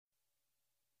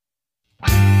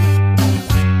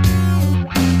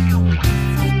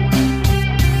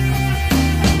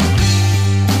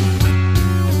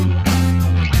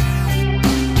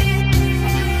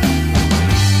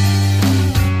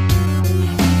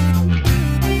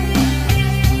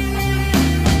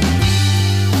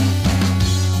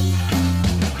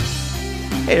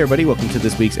Hey everybody, welcome to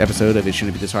this week's episode of It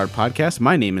Shouldn't Be This Hard podcast.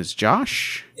 My name is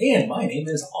Josh. And my name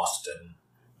is Austin.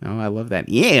 Oh, I love that.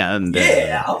 Yeah, and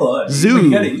Zoo.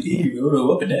 You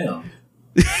go up and down.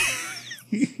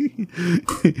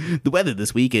 The weather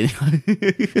this weekend. We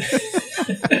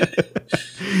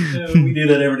do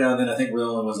that every now and then. I think we're the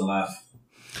only ones that laugh.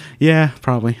 Yeah,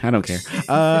 probably. I don't care.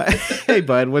 Hey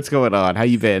bud, what's going on? How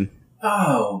you been?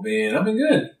 Oh man, I've been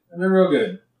good. I've been real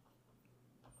good.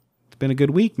 It's been a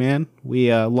good week, man.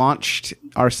 We launched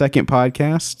our second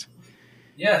podcast.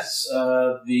 Yes,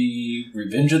 the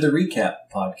Revenge of the Recap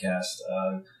podcast.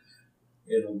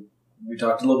 We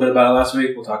talked a little bit about it last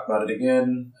week. We'll talk about it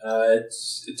again.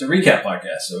 It's a recap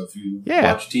podcast, so if you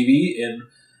watch TV and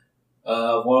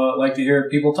like to hear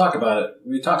people talk about it,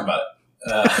 we talk about it.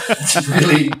 That's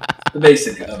really the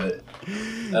basic of it.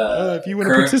 If you want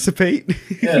to participate.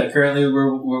 Currently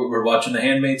we're watching The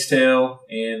Handmaid's Tale,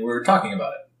 and we're talking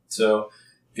about it. So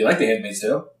if you like The Handmaid's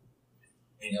Tale,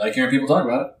 and you like hearing people talk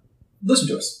about it, listen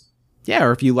to us. Yeah,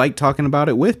 or if you like talking about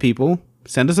it with people,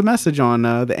 send us a message on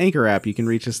the Anchor app. You can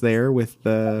reach us there with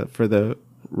for the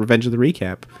Revenge of the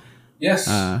Recap. Yes.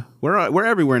 We're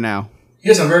everywhere now.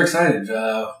 Yes, I'm very excited.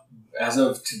 As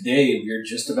of today, we're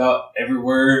just about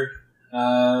everywhere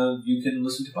you can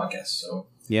listen to podcasts. So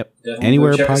yep,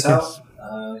 anywhere check podcasts. Us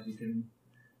out. You can.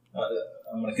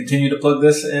 I'm going to continue to plug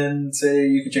this and say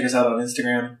you can check us out on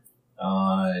Instagram,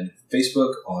 on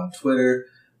Facebook, on Twitter.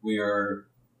 We are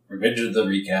Revenge of the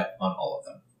Recap on all of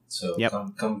them. So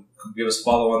come give us a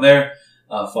follow on there.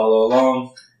 Follow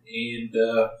along, and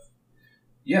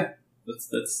let's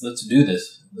do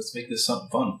this. Let's make this something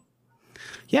fun.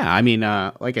 Yeah, I mean,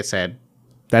 like I said,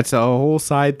 that's a whole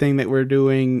side thing that we're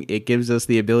doing. It gives us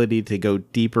the ability to go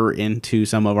deeper into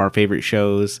some of our favorite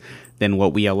shows than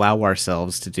what we allow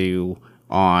ourselves to do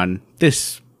on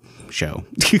this show.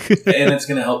 And it's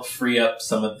going to help free up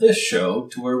some of this show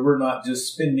to where we're not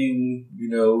just spending,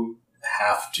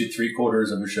 half to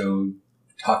 3/4 of a show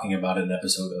talking about an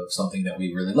episode of something that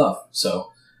we really love.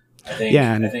 So I think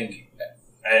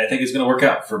it's going to work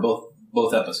out for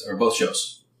both episodes or both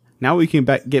shows. Now we can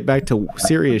get back to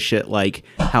serious shit like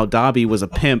how Dobby was a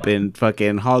pimp in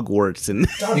fucking Hogwarts and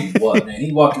Dobby what, man?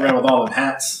 He walked around with all them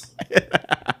hats.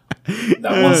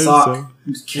 That one sock.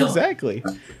 He was killing. Exactly.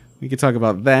 We could talk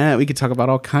about that. We could talk about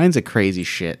all kinds of crazy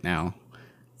shit now.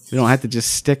 We don't have to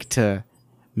just stick to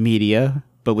media.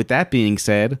 But with that being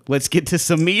said, let's get to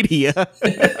some media.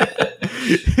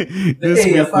 This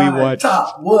week we watched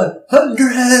Top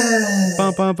 100.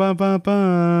 Bum, bum, bum, bum,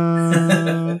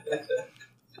 bum.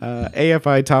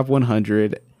 AFI Top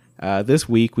 100. This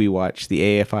week we watched the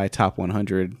AFI Top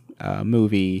 100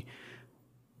 movie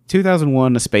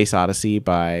 2001: A Space Odyssey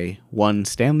by one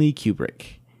Stanley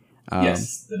Kubrick.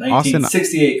 Yes, the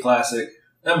 1968 classic,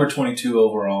 number 22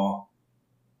 overall.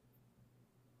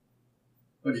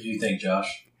 What did you think,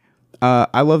 Josh?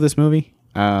 I love this movie.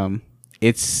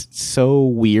 It's so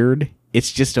weird.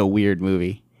 It's just a weird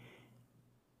movie.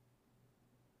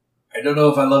 I don't know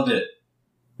if I loved it.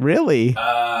 Really?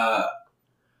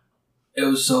 It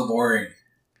was so boring.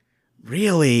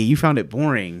 Really? You found it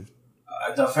boring?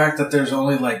 The fact that there's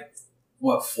only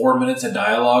 4 minutes of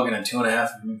dialogue in a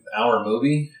 2.5 hour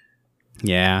movie?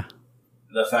 Yeah.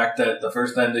 The fact that the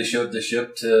first time they showed the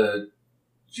ship to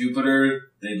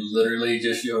Jupiter, they literally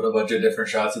just showed a bunch of different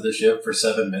shots of the ship for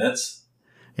 7 minutes.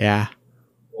 Yeah.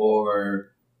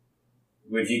 Or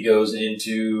when he goes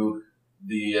into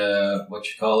the,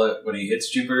 when he hits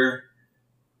Jupiter.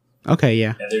 Okay,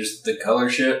 yeah. And there's the color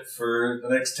shit for the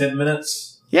next 10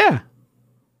 minutes. Yeah.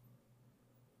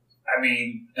 I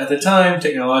mean, at the time,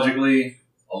 technologically,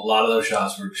 a lot of those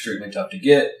shots were extremely tough to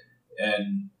get.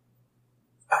 And,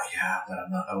 but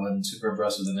I wasn't super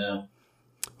impressed with it now.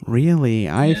 Really?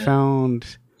 I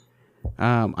found...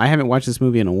 I haven't watched this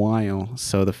movie in a while,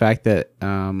 so the fact that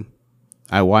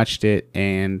I watched it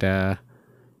and I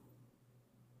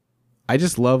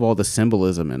just love all the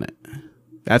symbolism in it.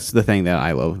 That's the thing that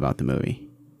I love about the movie.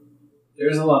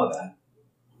 There's a lot of that.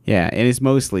 Yeah, and it's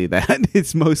mostly that.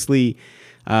 It's mostly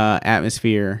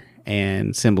atmosphere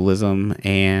and symbolism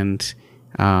and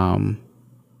I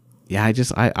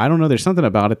don't know. There's something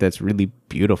about it that's really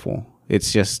beautiful.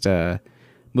 It's just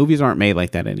movies aren't made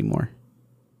like that anymore.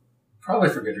 Probably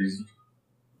for good reason.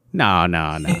 No.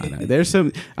 There's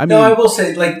some. I will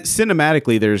say,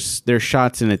 cinematically, there's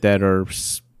shots in it that are,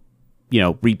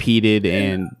 repeated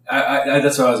and.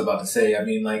 That's what I was about to say. I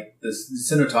mean, the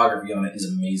cinematography on it is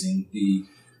amazing.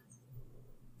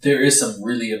 There is some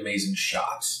really amazing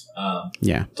shots.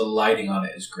 The lighting on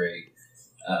it is great.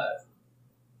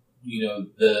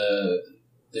 The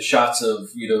the shots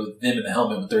of, them in the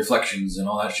helmet with the reflections and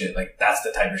all that shit, like, that's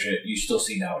the type of shit you still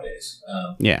see nowadays.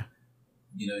 Yeah.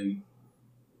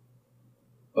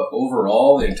 But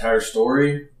overall, the entire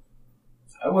story,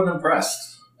 I wasn't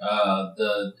impressed.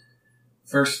 The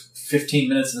first 15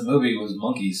 minutes of the movie was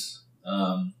monkeys.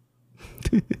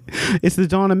 It's the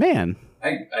dawn of man.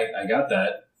 I got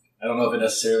that. I don't know if it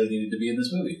necessarily needed to be in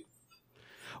this movie.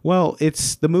 Well, to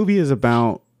me, the movie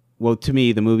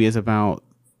is about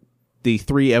the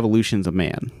three evolutions of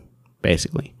man,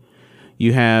 basically.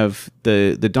 You have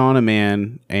the dawn of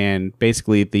man, and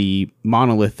basically the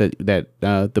monolith that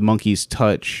the monkeys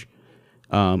touch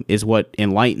is what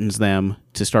enlightens them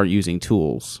to start using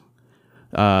tools.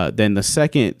 Then the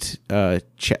second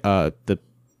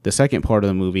the second part of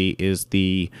the movie is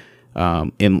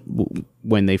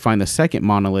when they find the second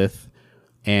monolith,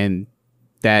 and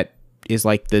that is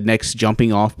like the next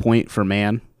jumping off point for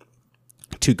man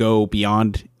to go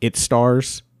beyond its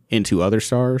stars into other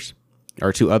stars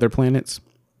or to other planets.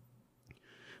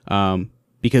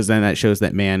 Because then that shows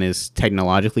that man is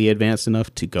technologically advanced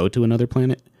enough to go to another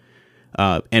planet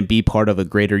and be part of a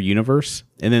greater universe.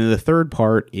 And then the third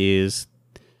part is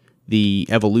the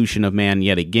evolution of man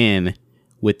yet again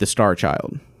with the Star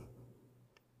Child.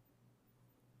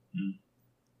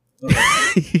 Okay.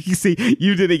 You see,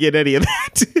 you didn't get any of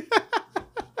that.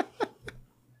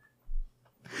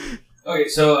 Okay,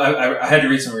 so I had to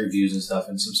read some reviews and stuff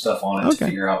and some stuff on it to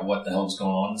figure out what the hell was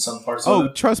going on in some parts of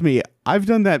it. Trust me, I've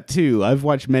done that too. I've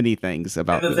watched many things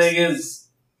about this. The thing is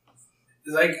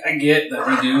I get that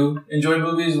we do enjoy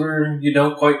movies where you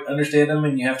don't quite understand them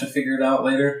and you have to figure it out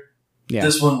later. Yeah.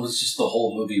 This one was just the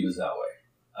whole movie was that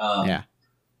way. Yeah.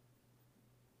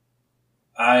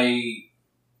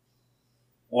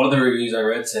 One of the reviews I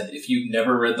read said if you've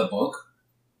never read the book,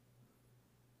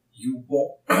 you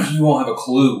won't have a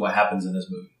clue what happens in this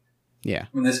movie. Yeah.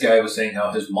 And this guy was saying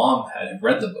how his mom had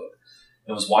read the book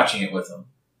and was watching it with him.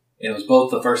 And it was both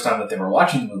the first time that they were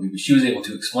watching the movie, but she was able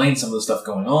to explain some of the stuff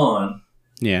going on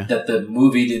that the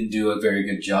movie didn't do a very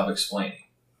good job explaining.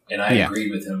 And I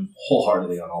agreed with him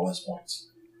wholeheartedly on all his points.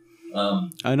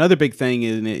 Another big thing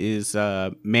is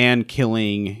man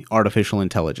killing artificial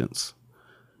intelligence.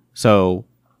 So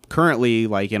currently,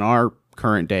 like in our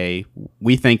current day,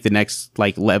 we think the next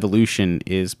evolution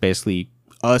is basically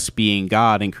us being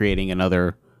God and creating an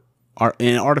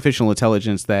artificial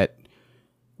intelligence that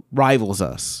rivals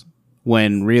us,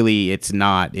 when really it's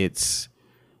not. It's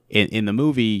in the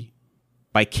movie,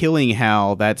 by killing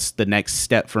Hal, that's the next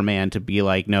step for man to be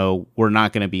like, no, we're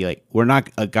not going to be like, we're not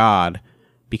a god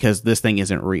because this thing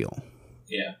isn't real.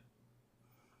 Yeah.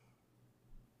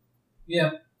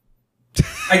 Yeah.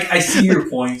 I see your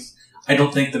points. I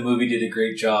don't think the movie did a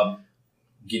great job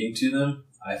getting to them.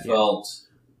 I felt,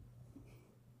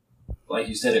 like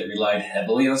you said, it relied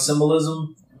heavily on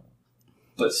symbolism,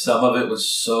 but some of it was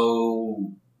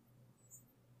so...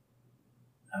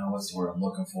 I don't know what's the word I'm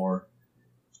looking for.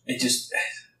 It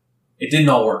did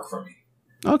not work for me.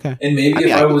 Okay. And maybe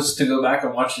if I was to go back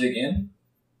and watch it again,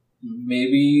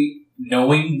 maybe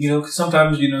knowing, cause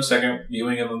sometimes, second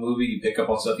viewing of a movie, you pick up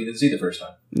on stuff you didn't see the first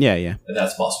time. Yeah, yeah. And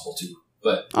that's possible too.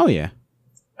 But I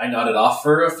nodded off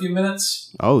for a few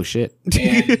minutes. Oh, shit.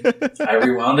 And I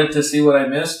rewound it to see what I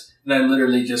missed, and I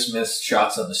literally just missed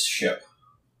shots of the ship.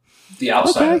 The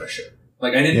outside of a ship.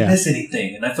 Like, I didn't miss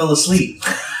anything, and I fell asleep.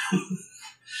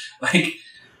 I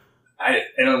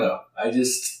don't know. I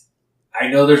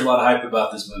know there's a lot of hype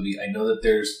about this movie. I know that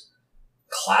there's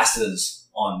classes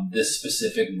on this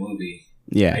specific movie.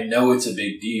 Yeah. I know it's a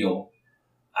big deal.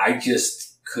 I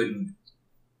just couldn't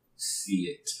see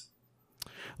it.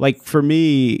 Like, for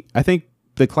me, I think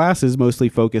the classes mostly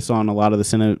focus on a lot of the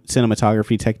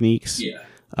cinematography techniques.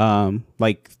 Yeah.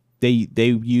 Like,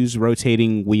 they use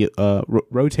rotating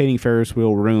Ferris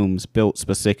wheel rooms built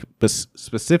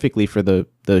specifically for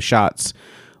the shots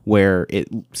where it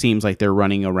seems like they're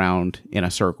running around in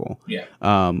a circle. Yeah.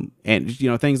 And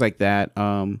things like that.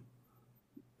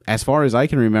 As far as I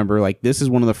can remember, like, this is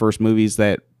one of the first movies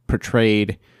that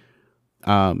portrayed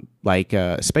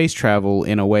space travel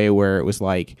in a way where it was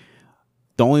like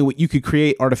the only way you could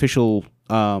create artificial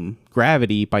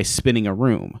gravity by spinning a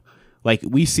room. Like,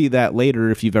 we see that later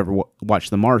if you've ever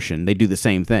watched The Martian. They do the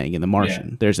same thing in The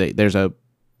Martian. Yeah.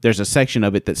 There's a section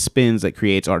of it that spins that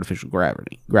creates artificial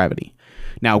gravity.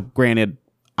 Now, granted,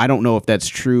 I don't know if that's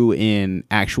true in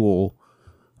actual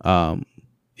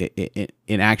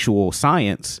in actual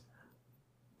science,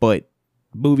 but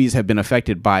movies have been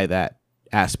affected by that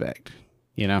aspect,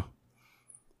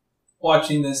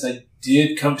 Watching this, I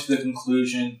did come to the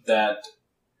conclusion that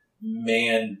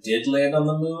man did land on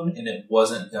the moon, and it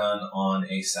wasn't done on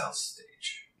a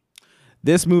soundstage.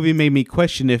 This movie made me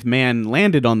question if man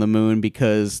landed on the moon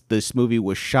because this movie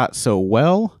was shot so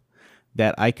well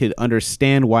that I could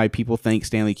understand why people think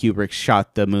Stanley Kubrick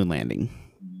shot the moon landing.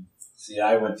 See,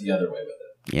 I went the other way with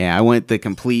it. Yeah, I went the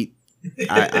complete.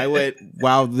 I went,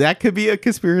 wow, that could be a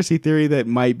conspiracy theory that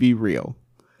might be real.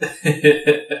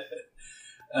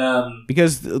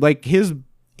 Because like his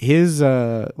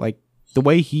like the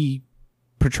way he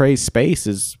portrays space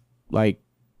is like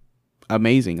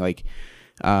amazing. Like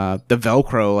the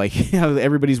Velcro, like how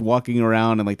everybody's walking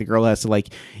around and like the girl has to like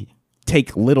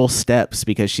take little steps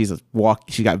because she got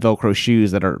Velcro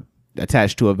shoes that are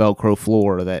attached to a Velcro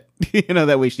floor that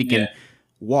that way she can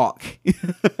walk.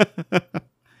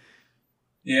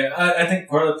 Yeah, I think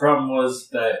part of the problem was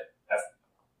that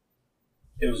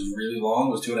it was really long.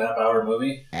 It was 2.5 hour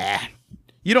movie.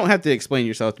 You don't have to explain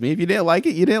yourself to me. If you didn't like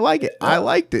it, you didn't like it. I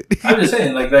liked it. I'm just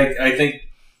saying, like I think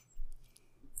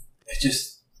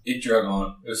it drug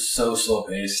on. It was so slow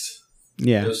paced.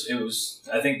 Yeah. It was.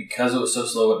 I think because it was so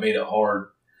slow, it made it hard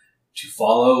to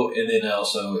follow, and then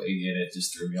also again, it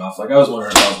just threw me off. Like I was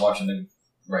wondering if I was watching the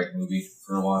right movie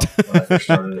for a while when I first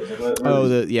started. It was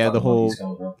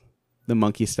like, the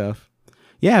monkey stuff.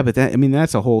 Yeah, but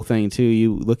that's a whole thing too.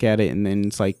 You look at it, and then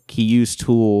it's like he used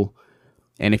Tool.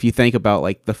 And if you think about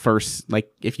like the first,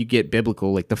 like if you get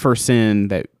biblical, like the first sin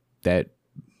that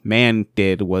man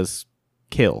did was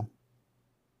kill.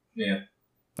 Yeah.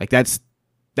 Like that's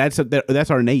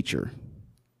our nature.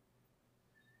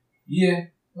 Yeah.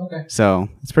 Okay. So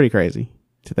it's pretty crazy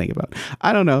to think about.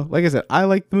 I don't know. Like I said, I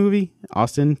like the movie.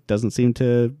 Austin didn't seem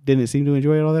to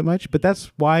enjoy it all that much, but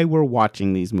that's why we're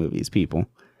watching these movies, people.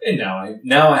 And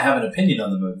now I have an opinion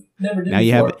on the movie. Never did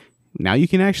before. Now you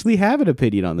can actually have an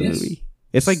opinion on the movie.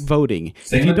 It's like voting.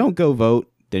 If you don't go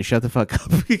vote, then shut the fuck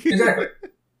up. Exactly.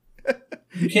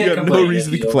 You can't have no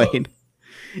reason to complain.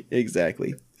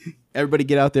 Exactly. Everybody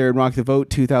get out there and rock the vote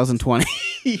 2020.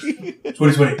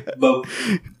 2020. Vote.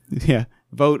 Yeah.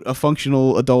 Vote a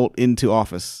functional adult into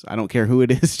office. I don't care who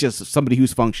it is, just somebody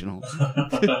who's functional.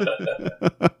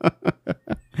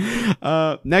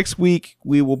 Next week,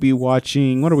 we will be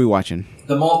watching... What are we watching?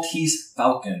 The Maltese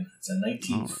Falcon. It's a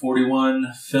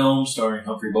 1941 film starring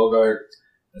Humphrey Bogart.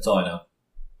 That's all I know.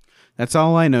 That's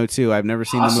all I know, too. I've never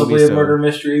seen the movie. Possibly a murder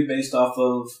mystery based off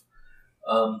of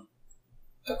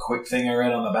a quick thing I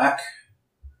read on the back.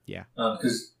 Yeah.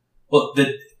 Because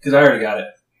I already got it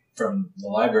from the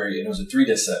library, and it was a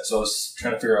 3-disc set, so I was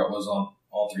trying to figure out what was on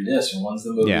all 3 discs. And one's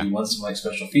the movie, one's some like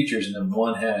special features, and then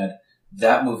one had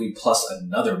that movie plus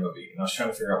another movie. And I was trying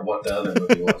to figure out what the other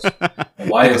movie was and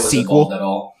why it was involved at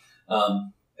all.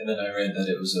 And then I read that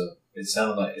it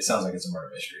sounds like it's a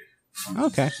murder mystery.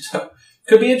 Okay. So,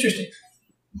 could be interesting.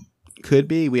 Could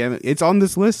be. It's on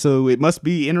this list, so it must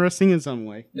be interesting in some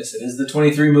way. Yes, it is the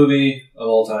 23 movie of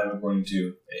all time according to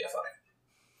AFI.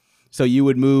 So you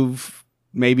would move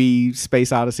maybe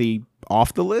Space Odyssey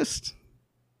off the list?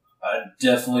 I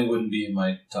definitely wouldn't be in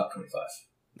my top 25.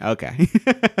 Okay.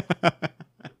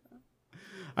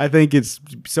 I think it's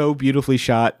so beautifully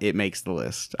shot, it makes the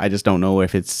list. I just don't know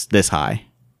if it's this high.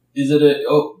 Is it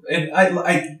and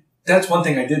I that's one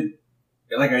thing I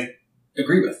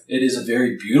agree with. It is a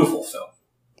very beautiful film.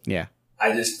 Yeah.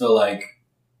 I just feel like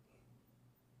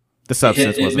the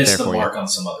substance wasn't there for you. It missed the mark on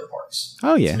some other parts.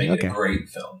 Oh yeah, to make okay. it a great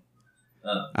film.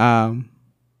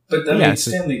 But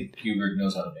Stanley Kubrick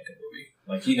knows how to make a movie.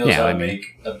 Like he knows how to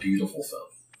make a beautiful film.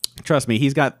 Trust me,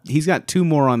 he's got 2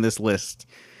 more on this list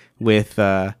with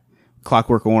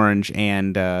Clockwork Orange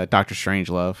and Doctor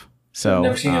Strangelove. So I've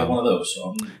never seen one of those.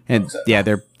 So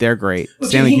they're great. Look,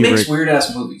 Stanley he Kubrick makes weird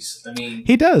ass movies. I mean,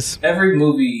 he does. Every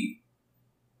movie,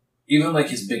 even like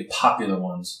his big popular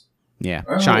ones. Yeah,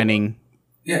 Shining.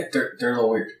 Yeah, they're a little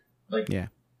weird. Like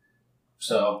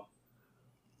So,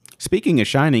 speaking of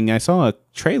Shining, I saw a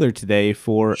trailer today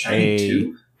for Shining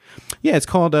 2? Yeah, it's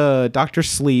called Dr.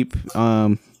 Sleep.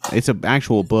 It's an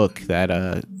actual book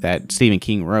that Stephen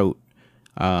King wrote.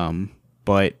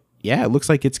 But yeah, it looks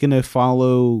like it's going to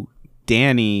follow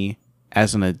Danny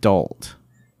as an adult.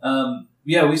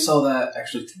 Yeah, we saw that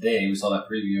actually today. We saw that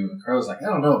preview, and Crow was like, I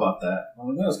don't know about that. I'm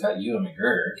like, no, it's got Ewan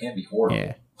McGregor. It can't be horrible.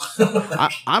 Yeah.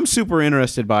 I'm super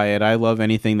interested by it. I love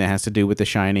anything that has to do with The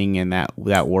Shining and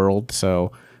that world.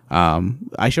 So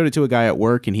I showed it to a guy at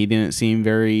work, and he didn't seem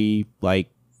very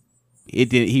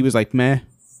he was like, meh.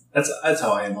 That's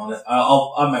how I am on it.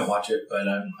 I might watch it, but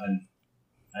I'm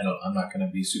not going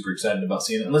to be super excited about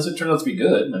seeing it unless it turns out to be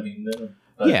good. I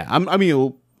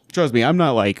mean, trust me, I'm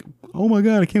not like, oh my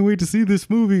god, I can't wait to see this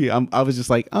movie. I was just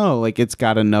like, oh, like it's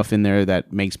got enough in there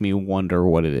that makes me wonder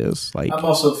what it is. Like, I'm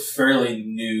also fairly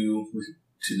new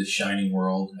to the Shining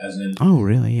world, as in. Oh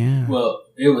really? Yeah. Well,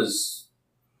 it was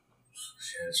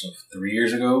so 3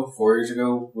 years ago, 4 years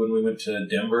ago, when we went to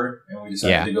Denver and we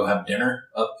decided to go have dinner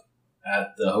up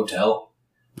at the hotel.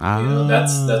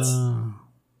 That's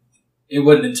it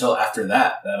wasn't until after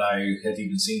that I had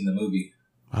even seen the movie.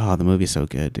 Oh, the movie's so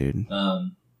good, dude.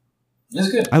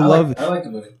 It's good. I like the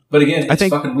movie, but again, it's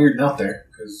fucking weird and out there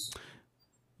because.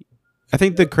 I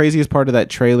think the craziest part of that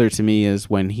trailer to me is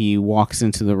when he walks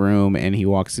into the room and he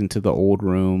walks into the old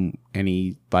room and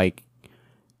he like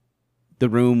the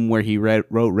room where he wrote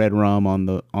Red Rum on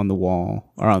the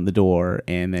wall or on the door,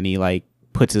 and then he like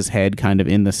puts his head kind of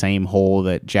in the same hole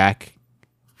that Jack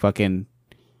fucking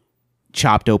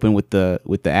chopped open with the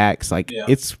axe. Like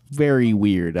it's very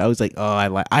weird. I was like,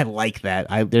 oh, I like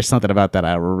that. There's something about that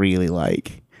I really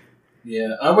like. Yeah,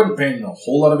 I wasn't paying a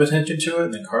whole lot of attention to it,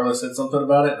 and then Carla said something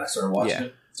about it, and I started watching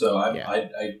it. So I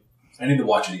need to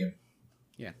watch it again.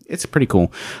 Yeah, it's pretty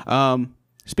cool.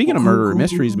 Speaking of murder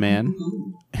mysteries, man,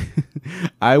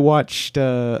 I watched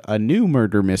a new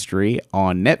murder mystery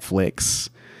on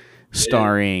Netflix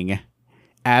starring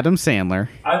Adam Sandler.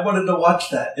 I wanted to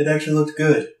watch that. It actually looked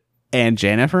good. And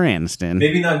Jennifer Aniston.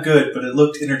 Maybe not good, but it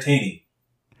looked entertaining.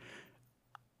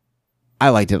 I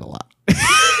liked it a lot.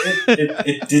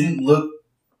 It didn't look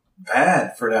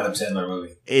bad for an Adam Sandler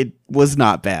movie. It was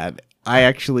not bad.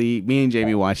 Me and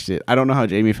Jamie watched it. I don't know how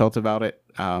Jamie felt about it.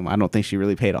 I don't think she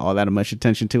really paid all that much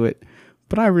attention to it,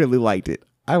 but I really liked it.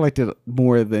 I liked it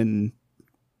more than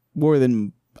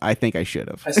I think I should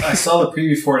have. I saw the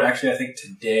preview for it actually. I think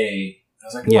today. I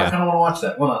was like, I kind of want to watch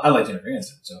that. Well, I like Jennifer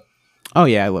Aniston, so. Oh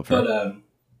yeah, I love her. But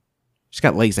she's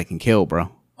got legs that can kill,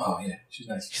 bro. Oh yeah, she's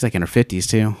nice. She's like in her 50s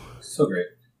too. So great.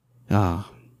 Oh.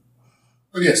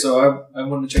 But yeah, so I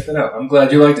wanted to check that out. I'm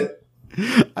glad you liked it.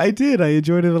 I did. I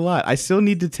enjoyed it a lot. I still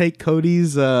need to take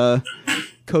Cody's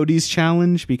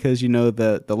challenge because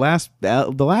the last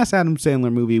Adam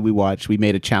Sandler movie we watched, we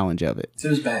made a challenge of it. It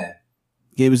was bad.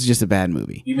 It was just a bad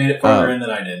movie. You made it farther in than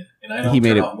I did, and I don't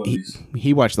turn off movies.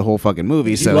 He watched the whole fucking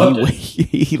movie,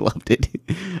 he loved it.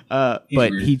 But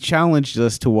weird. He challenged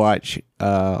us to watch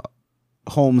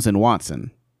Holmes and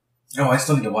Watson. Oh, I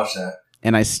still need to watch that.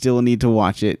 And I still need to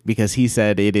watch it because he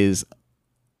said it is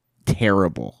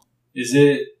terrible. Is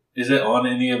it on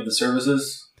any of the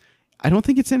services? I don't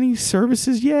think it's any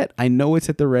services yet. I know it's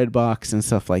at the Redbox and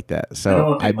stuff like that.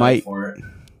 So I might for it.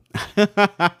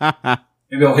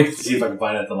 Maybe I'll wait to see if I can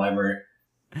find it at the library.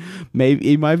 Maybe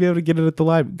you might be able to get it at the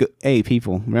library. Hey,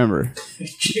 people, remember,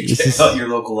 check out your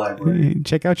local library.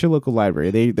 Check out your local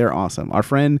library. They're awesome. Our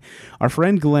friend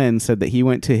Glenn said that he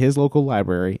went to his local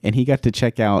library and he got to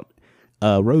check out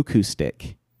a Roku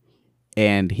stick,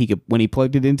 and he could, when he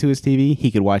plugged it into his TV, he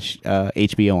could watch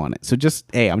HBO on it. So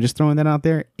I'm just throwing that out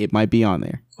there. It might be on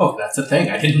there. Oh, that's a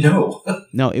thing. I didn't know.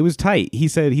 No, it was tight. He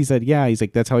said, yeah. He's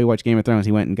like, that's how he watched Game of Thrones.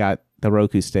 He went and got the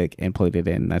Roku stick and plugged it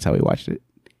in. That's how he watched it.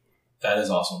 That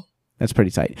is awesome. That's pretty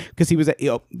tight. Because he was,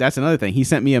 that's another thing. He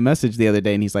sent me a message the other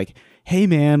day, and he's like, "Hey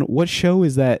man, what show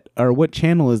is that, or what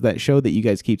channel is that show that you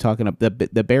guys keep talking about,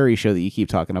 the Barry show that you keep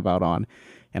talking about on?"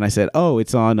 And I said, "Oh,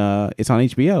 it's on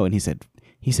HBO." And he said,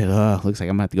 looks like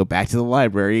I'm gonna have to go back to the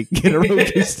library and get a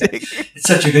Roku stick. It's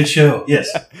such a good show. Yes.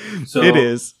 So it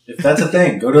is. If that's a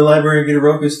thing, go to the library and get a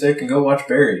Roku stick and go watch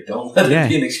Barry. Don't let it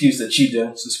be an excuse that you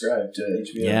don't subscribe to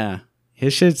HBO. Yeah.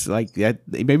 His shit's like that.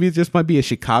 Maybe it just might be a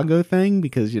Chicago thing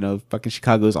because fucking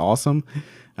Chicago's awesome.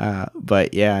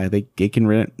 But yeah, they can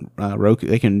rent Roku.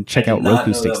 They can check out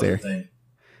Roku sticks there.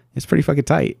 It's pretty fucking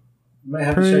tight.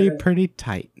 Pretty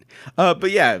tight. But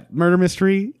yeah, murder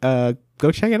mystery.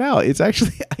 Go check it out. It's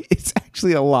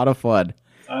actually a lot of fun.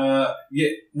 Yeah.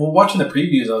 Well, watching the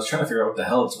previews, I was trying to figure out what the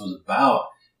hell it was about,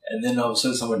 and then all of a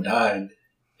sudden someone died,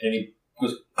 and he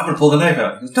goes, "I'm gonna pull the knife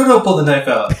out." He goes, "No, don't pull the knife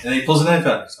out." And then he pulls the knife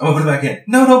out. He goes, "I'm gonna put it back in."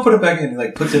 "No, don't put it back in." He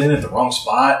like puts it in at the wrong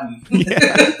spot. And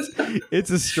It's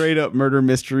a straight up murder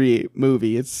mystery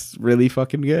movie. It's really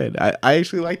fucking good. I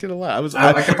actually liked it a lot.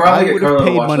 I could probably would have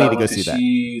paid money to go see that.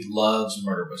 She loves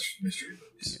murder mystery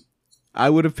movies. I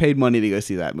would have paid money to go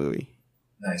see that movie.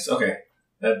 Nice. Okay,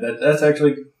 that's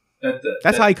actually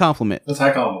that's high compliment. That's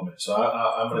high compliment. So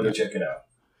I'm gonna go check it out.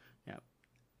 Yeah.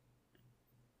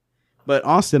 But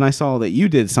Austin, I saw that you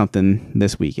did something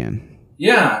this weekend.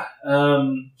 Yeah.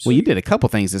 Well, you did a couple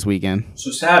things this weekend. So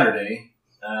Saturday,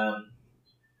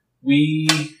 we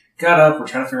got up. We're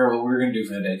trying to figure out what we were gonna do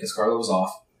for the day because Carla was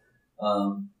off.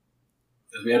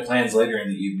 Because we had plans later in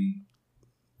the evening,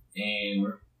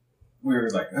 and we were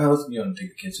like, "Oh, let's take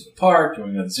the kids to the park. Do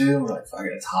we go to the zoo?" We're like, "Fuck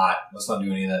it, it's hot. Let's not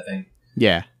do any of that thing."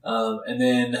 Yeah. And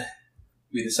then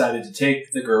we decided to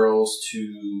take the girls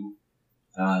to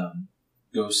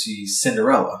go see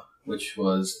Cinderella, which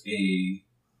was a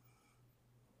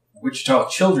Wichita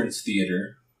Children's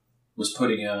Theater was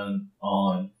putting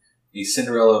on a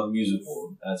Cinderella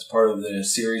musical as part of the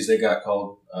series they got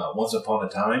called Once Upon a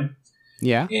Time.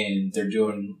 Yeah. And they're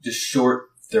doing just short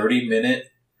 30-minute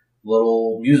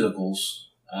little musicals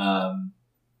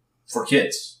for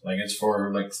kids. Like it's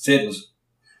for like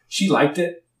she liked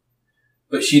it,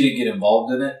 but she didn't get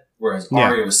involved in it. Whereas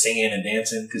Aria was singing and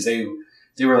dancing because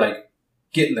they were like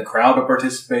getting the crowd to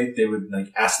participate. They would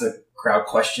like ask the crowd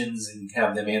questions and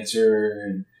have them answer.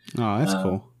 And oh, that's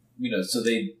cool. You know, so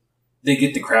they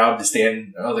get the crowd to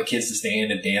stand, all the kids to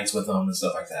stand and dance with them and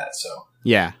stuff like that. So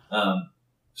yeah,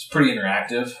 it's pretty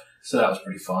interactive. So that was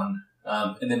pretty fun.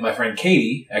 And then my friend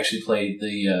Katie actually played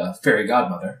the fairy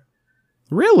godmother.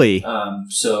 Really?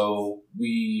 So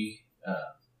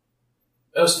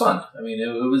it was fun. I mean, it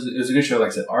was a good show. Like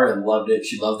I said, Aria loved it.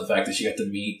 She loved the fact that she got to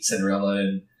meet Cinderella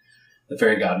and the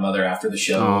fairy godmother after the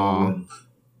show. And,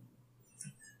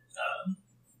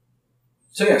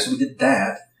 so we did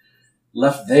that.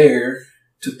 Left there,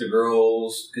 took the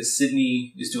girls, because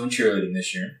Sydney is doing cheerleading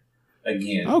this year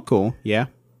again. Oh, cool. Yeah.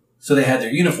 So they had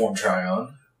their uniform try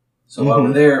on. So while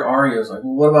we're there, Aria was like,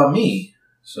 well, what about me?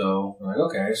 So we're like,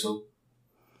 okay, so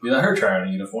we let her try on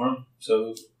a uniform.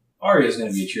 So Aria is going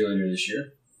to be a cheerleader this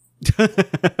year.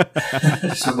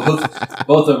 So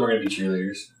both of them are going to be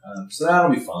cheerleaders. So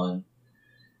that'll be fun.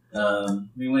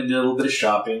 We went and did a little bit of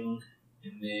shopping.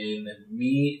 And then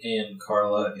me and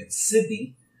Carla and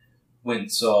Sydney went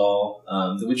and saw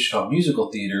the Wichita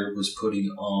Musical Theater was putting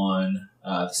on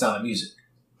The Sound of Music.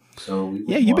 So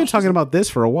you've been talking about this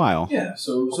for a while. Yeah,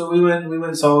 so we went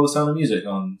and saw The Sound of Music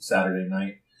on Saturday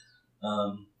night.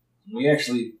 We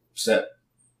actually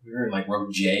we were in like row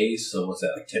J, so what's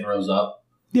that, like 10 rows up?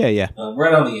 Yeah.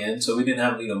 Right on the end, so we didn't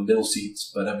have middle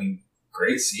seats, but I mean,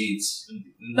 great seats,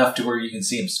 enough to where you can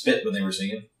see them spit when they were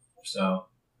singing. So,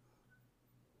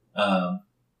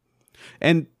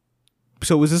 and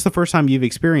so was this the first time you've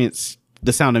experienced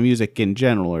The Sound of Music in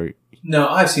general, or? No,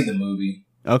 I've seen the movie.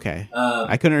 Okay.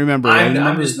 I couldn't remember.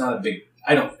 I'm just not a big.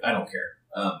 I don't care.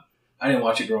 I didn't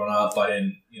watch it growing up. I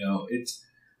didn't. It's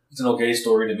an okay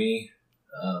story to me.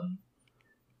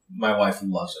 My wife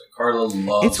loves it. Carla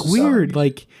loves. It's weird.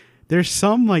 Like there's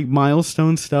some like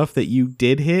milestone stuff that you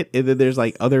did hit, and then there's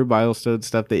like other milestone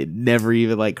stuff that never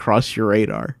even like crossed your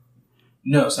radar.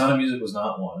 No, Sound of Music was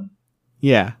not one.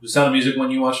 Yeah. Was Sound of Music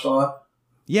one you watched a lot?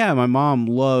 Yeah, my mom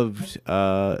loved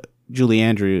Julie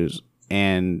Andrews,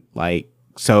 and like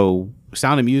so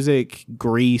Sound of Music,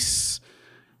 Grease.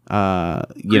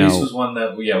 Grease was one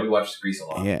that we watched Grease a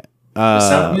lot. Yeah.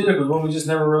 Sound of Music was one we just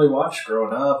never really watched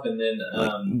growing up, and then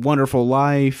like Wonderful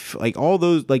Life, like all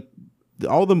those, like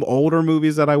all the older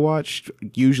movies that I watched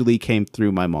usually came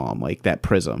through my mom, like that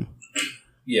Prism.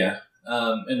 Yeah,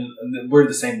 and we're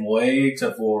the same way,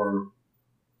 except for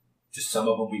just some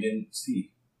of them we didn't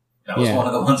see. That was one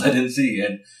of the ones I didn't see,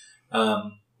 and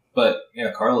but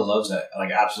yeah, Carla loves that.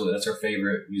 Like absolutely, that's her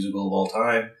favorite musical of all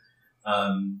time.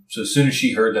 So as soon as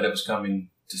she heard that it was coming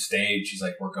to stage, she's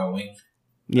like, "We're going."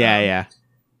 Yeah.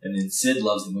 And then Sid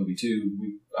loves the movie too.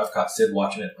 I've caught Sid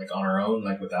watching it like on her own,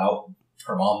 like without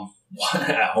her mom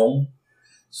at home.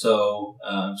 So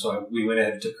we went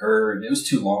ahead and took her, and it was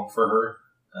too long for her.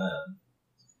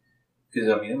 Because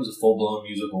it was a full blown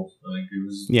musical. Like it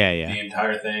was the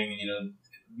entire thing.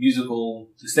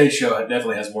 The stage show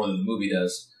definitely has more than the movie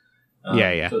does.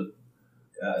 So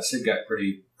Sid got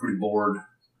pretty bored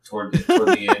toward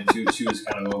the end too. She was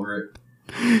kind of over it.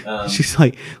 She's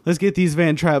like, let's get these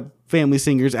Van Trapp family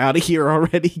singers out of here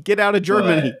already. Get out of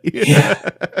Germany.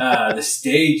 The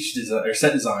stage design or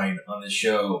set design on this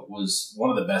show was one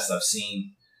of the best I've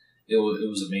seen. It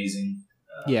was amazing.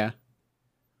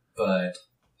 But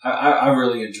I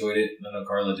really enjoyed it. I know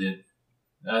Carla did.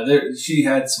 She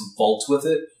had some faults with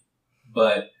it,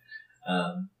 but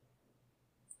I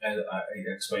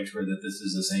explained to her that this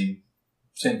is the same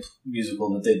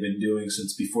musical that they've been doing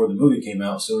since before the movie came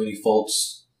out. So any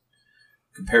faults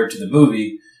compared to the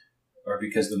movie are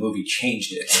because the movie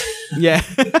changed it. Yeah.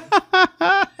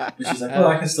 But she's like, well,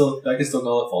 I can still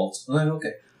call it faults. I'm like,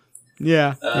 okay.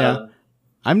 Yeah.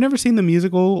 I've never seen the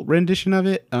musical rendition of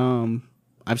it.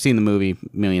 I've seen the movie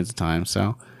millions of times,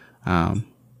 so I've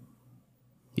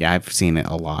seen it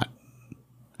a lot.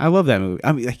 I love that movie.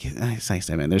 I mean, it's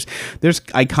nice. I mean, there's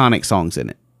iconic songs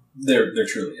in it. There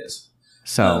truly is.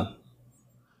 So,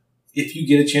 if you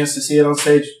get a chance to see it on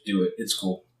stage, do it. It's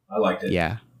cool. I liked it.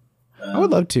 Yeah, I would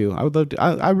love to.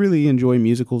 I really enjoy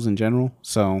musicals in general.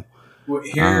 So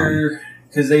here,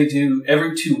 because they do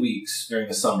every 2 weeks during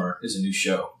the summer is a new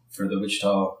show for the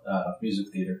Wichita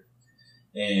Music Theater,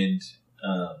 and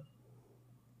I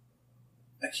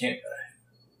can't.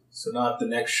 So not the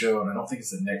next show, and I don't think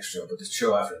it's the next show, but the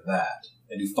show after that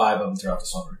They do 5 of them throughout the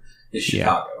summer. Is Yeah.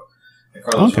 Chicago. And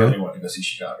Carlos Okay. really wanted to go see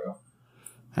Chicago.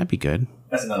 That'd be good.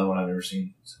 That's another one I've never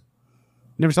seen.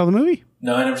 Never saw the movie?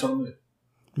 No, I never saw the movie.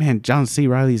 Man, John C.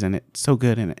 Riley's in it. So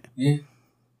good in it. Yeah.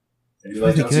 I do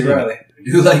like Pretty John C. good in Riley. I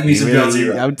do like me some John C.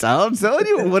 Riley. I'm telling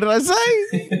you. What did I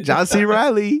say? John C.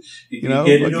 Riley. You know,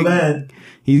 can't do no fucking- bad.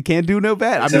 He can't do no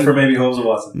bad. Except for maybe Holmes and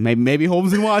Watson. maybe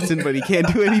Holmes and Watson, but he can't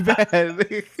do any bad.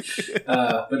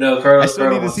 But no, I Carlos. still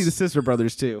need to see the Sister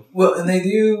Brothers too. Well, and they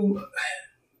do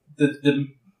the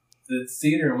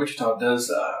theater in Wichita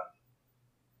does.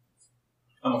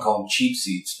 I'm gonna call them cheap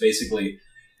seats. Basically,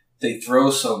 they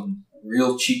throw some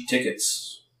real cheap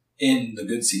tickets in the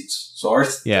good seats. So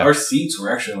our seats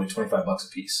were actually only $25 a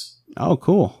piece. Oh,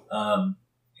 cool.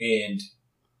 And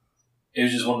it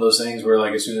was just one of those things where,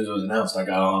 like, as soon as it was announced, I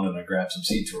got on and I grabbed some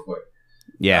seats real quick.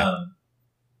 Yeah.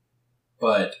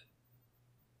 But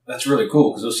that's really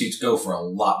cool because those seats go for a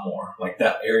lot more. Like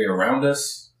that area around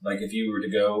us, like if you were to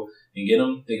go and get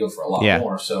them, they go for a lot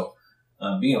more. So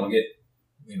being able to get,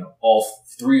 all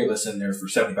 3 of us in there for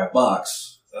 $75,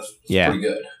 that's pretty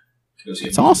good to go see.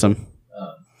 It's awesome.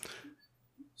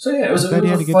 So yeah, it was a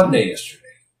fun day yesterday.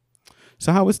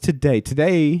 So how was today?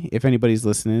 Today, if anybody's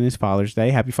listening, is Father's Day.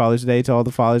 Happy Father's Day to all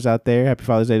the fathers out there. Happy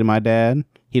Father's Day to my dad.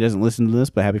 He doesn't listen to this,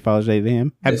 but happy Father's Day to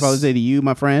him. Happy Father's Day to you,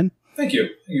 my friend. Thank you.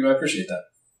 I appreciate that.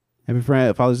 Happy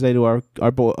Father's Day to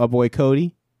our boy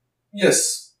Cody.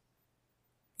 Yes.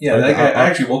 Yeah, that guy. I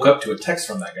actually woke up to a text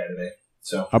from that guy today.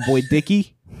 So our boy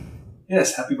Dickie.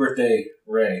 Yes, happy birthday,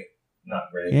 Ray. Not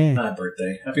Ray. Yeah. Not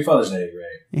birthday. Happy Father's Day,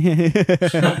 Ray.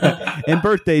 And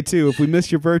birthday too. If we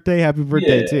missed your birthday, happy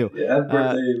birthday too. Yeah, happy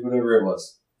birthday, whatever it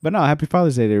was. But no, happy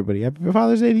Father's Day to everybody. Happy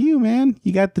Father's Day to you, man.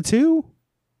 You got the 2.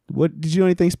 What did you do?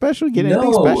 Anything special? Get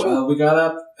anything special? We got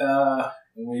up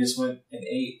and we just went and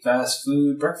ate fast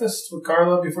food breakfast with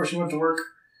Carla before she went to work.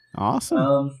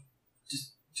 Awesome.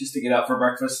 Just to get out for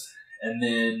breakfast, and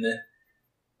then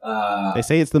they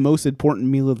say it's the most important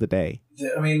meal of the day.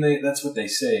 I mean, that's what they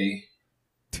say.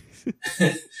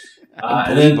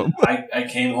 And then I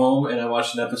came home and I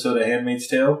watched an episode of Handmaid's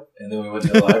Tale, and then we went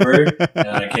to the library, and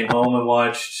I came home and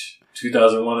watched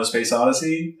 2001: A Space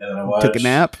Odyssey, and then I took a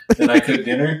nap. Then I cooked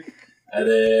dinner, and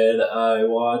then I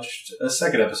watched a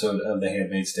second episode of The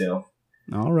Handmaid's Tale.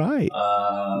 All right.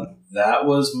 That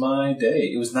was my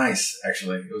day. It was nice,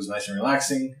 actually. It was nice and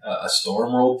relaxing. A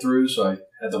storm rolled through, so I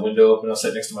had the window open. I was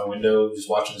sitting next to my window, just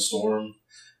watching the storm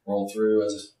roll through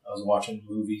as I was watching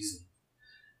movies.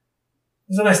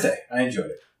 It was a nice day. I enjoyed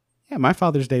it. Yeah, my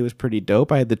Father's Day was pretty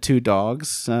dope. I had the 2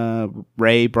 dogs.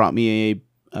 Ray brought me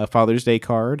a Father's Day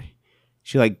card.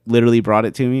 She literally brought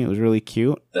it to me. It was really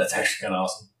cute. That's actually kind of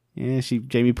awesome. Yeah,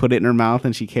 Jamie put it in her mouth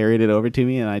and she carried it over to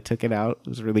me and I took it out. It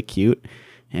was really cute.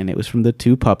 And it was from the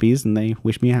 2 puppies and they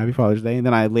wished me a happy Father's Day. And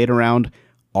then I laid around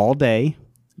all day.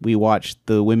 We watched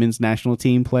the women's national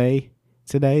team play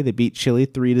today. They beat Chile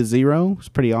 3-0. It was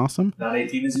pretty awesome. Not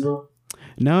 18-0?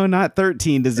 No, not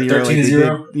 13-0.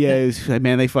 13-0? Yeah,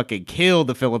 man, they fucking killed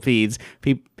the Philippines.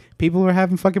 People are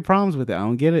having fucking problems with it. I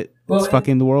don't get it. Well, it's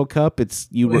fucking the World Cup. It's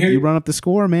you run up the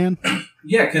score, man.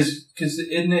 Yeah, because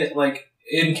isn't it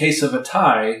in case of a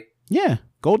tie? Yeah,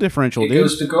 goal differential, dude. It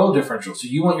goes to goal differential. So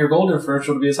you want your goal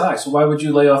differential to be as high. So why would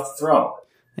you lay off the throttle?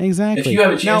 Exactly. If you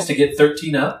have a chance to get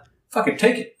 13 up, fucking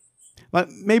take it.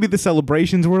 Maybe the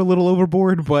celebrations were a little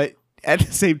overboard, but at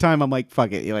the same time, I'm like,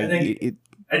 fuck it.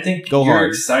 I think go you're hard.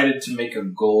 excited to make a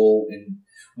goal, and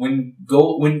when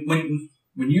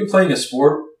you're playing a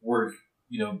sport where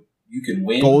you can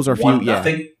win goals are few,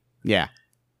 nothing. Yeah.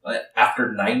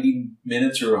 After 90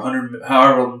 minutes or 100,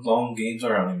 however long games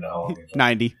are, I don't even know how long games are.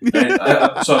 90.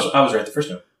 So I was right the first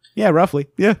time. Yeah, roughly.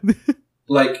 Yeah.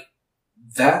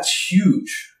 That's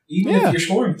huge. Even if you're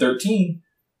scoring 13,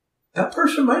 that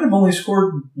person might have only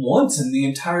scored once in the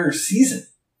entire season.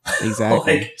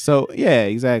 Exactly. So, yeah,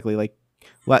 exactly.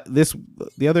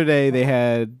 The other day, they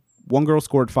had one girl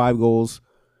scored 5 goals.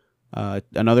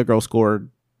 Another girl scored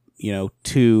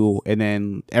 2, and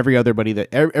then everybody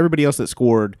else that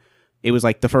scored, it was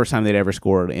the first time they'd ever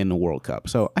scored in the World Cup.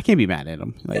 So I can't be mad at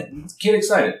them. Get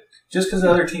excited just because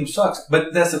the other team sucks.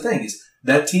 But that's the thing is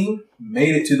that team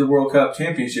made it to the World Cup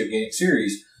Championship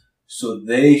series, so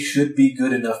they should be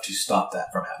good enough to stop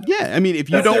that from happening. Yeah, I mean, if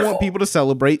you don't want people to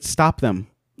celebrate, stop them.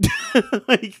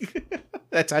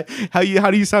 That's how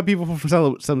do you stop people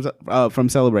from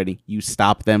celebrating? You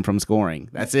stop them from scoring.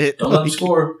 That's it. Don't let them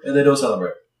score, and they don't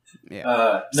celebrate.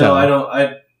 Yeah. No,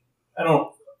 I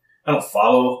don't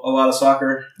follow a lot of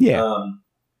soccer. Yeah.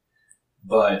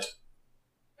 But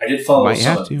I did follow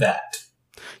some of that.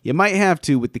 You might have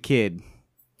to with the kid.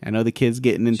 I know the kid's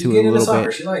getting into it a little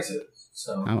bit. She likes it.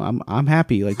 So I'm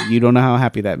happy. Like, you don't know how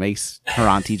happy that makes her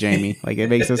auntie Jamie. Like, it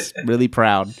makes us really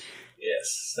proud.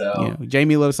 yes. So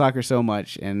Jamie loves soccer so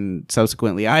much, and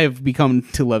subsequently, I have become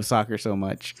to love soccer so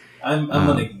much. I'm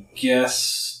gonna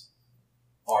guess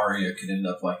Arya could end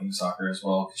up liking soccer as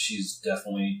well, because she's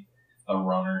definitely a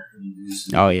runner.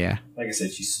 Oh yeah, like I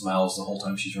said, she smiles the whole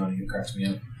time she's running. It cracks me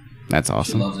up. That's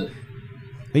awesome. She loves it.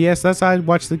 But yes, that's how I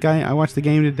watched the guy. I watched the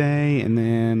game today, and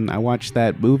then I watched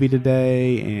that movie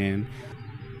today, and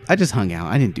I just hung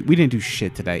out. We didn't do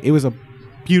shit today. It was a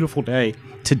beautiful day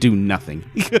to do nothing.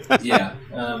 Yeah.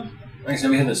 Like I said,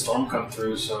 we had the storm come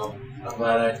through, so I'm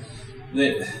glad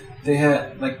they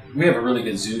had, like, we have a really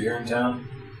good zoo here in town.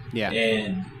 Yeah.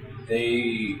 And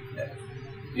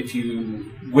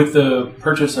with the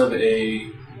purchase of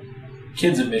a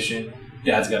kids admission,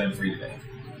 Dad's got in free today.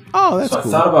 Oh, that's cool. So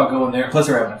I thought about going there. Plus,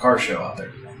 they're having a car show out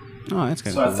there. Oh, that's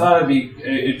kind of cool. So I thought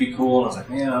it'd be cool, and I was like,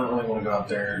 man, I don't really want to go out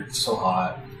there. It's so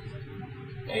hot.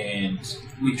 And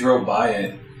we drove by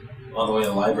it on the way to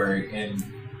the library, and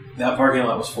that parking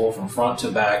lot was full from front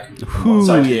to back, from one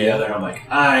side to the other. And I'm like,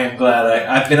 I'm glad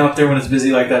I've been out there when it's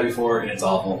busy like that before, and it's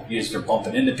awful. You just are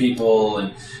bumping into people,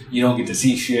 and you don't get to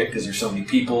see shit because there's so many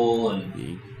people, and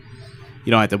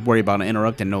you don't have to worry about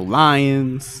interrupting no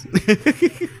lions.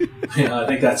 I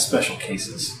think that's special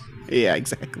cases. Yeah,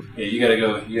 exactly. Yeah, you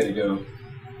gotta go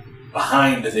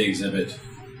behind the exhibit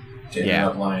to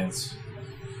interrupt lions.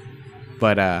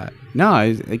 But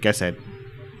no, like I said,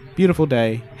 beautiful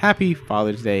day. Happy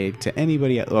Father's Day to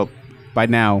anybody. Well, by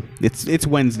now it's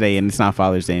Wednesday and it's not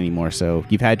Father's Day anymore. So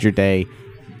you've had your day.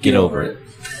 Get over it.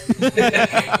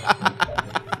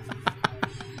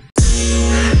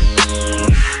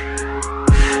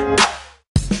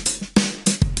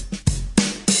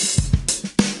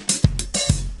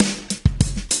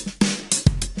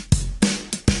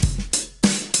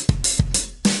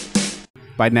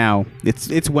 By now,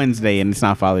 it's Wednesday and it's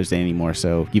not Father's Day anymore.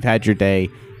 So you've had your day.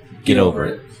 Get over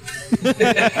it.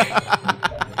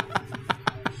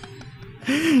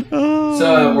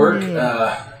 So at work,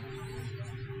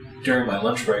 during my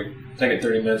lunch break, I get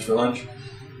 30 minutes for lunch.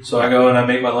 So I go and I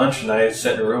make my lunch and I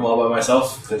sit in a room all by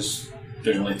myself because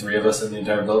there's only 3 of us in the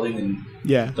entire building, and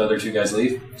the other 2 guys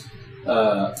leave.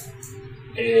 And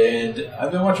I've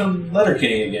been watching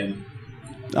Letterkenny again.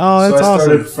 Oh, that's awesome. So I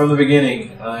started from the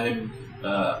beginning. I'm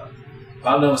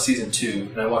about done with season 2,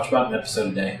 and I watch about an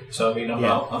episode a day. So I mean, I'm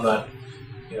not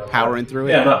powering through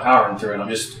it. Yeah, I'm not powering through it. I'm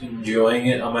just enjoying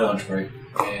it on my lunch break.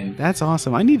 And that's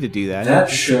awesome. I need to do that. That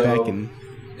show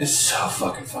is so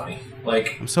fucking funny.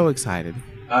 Like, I'm so excited.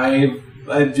 I'm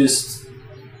just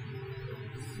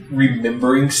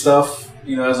remembering stuff,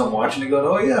 as I'm watching it, going,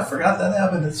 "Oh yeah, I forgot that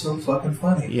happened. It's so fucking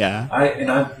funny." Yeah.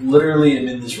 I literally am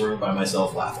in this room by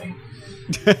myself laughing.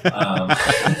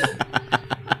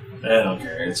 I don't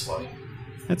care. It's funny.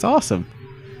 That's awesome.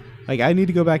 Like, I need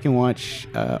to go back and watch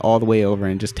all the way over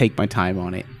and just take my time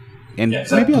on it. And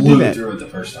maybe I'll do that. Through it the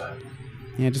first time.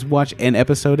 Yeah, just watch an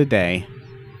episode a day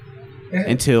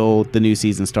until the new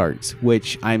season starts.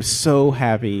 Which I'm so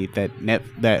happy that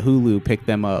that Hulu picked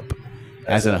them up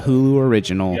as a Hulu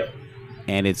original,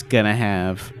 and it's gonna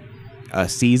have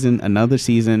another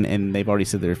season, and they've already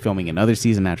said they're filming another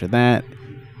season after that.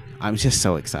 I'm just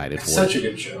so excited for it. It's such a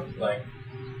good show. Like,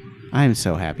 I'm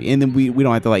so happy. And then we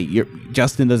don't have to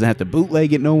Justin doesn't have to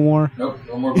bootleg it no more. Nope,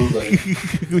 no more bootleg.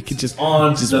 We can just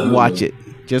watch it.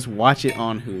 Just watch it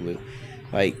on Hulu.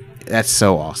 Like, that's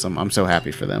so awesome. I'm so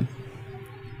happy for them.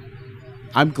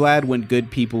 I'm glad when good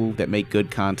people that make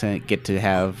good content get to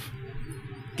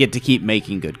keep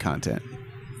making good content.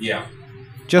 Yeah.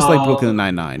 Just like Brooklyn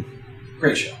Nine-Nine.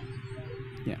 Great show.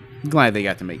 Yeah. I'm glad they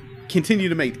got to continue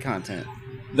to make content.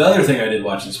 The other thing I did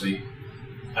watch this week,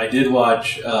 I did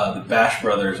watch the Bash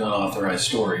Brothers Unauthorized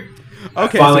Story.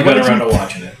 Okay, I finally got around to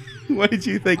watching it. What did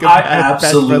you think of I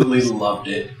absolutely loved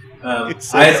it. I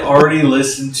had already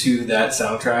listened to that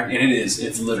soundtrack, and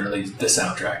it's literally the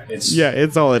soundtrack.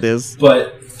 It's all it is.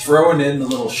 But throwing in the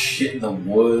little shit in the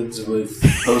woods with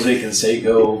Jose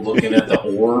Canseco looking at the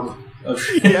orb of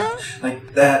shit,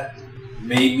 like, that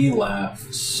made me laugh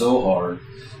so hard.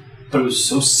 But it was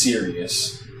so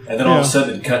serious. And then all of a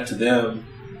sudden it cut to them,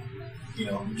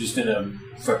 just in a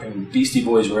fucking Beastie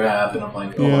Boys rap, and I'm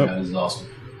like, oh my god, this is awesome.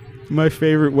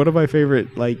 One of my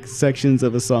favorite sections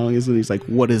of a song is when he's like,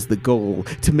 "What is the goal?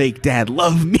 To make Dad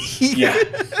love me." Yeah.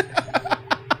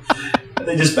 And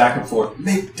they just back and forth,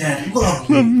 make Dad love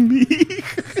me.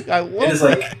 I love it. It's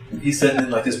like he's sitting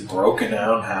in this broken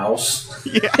down house.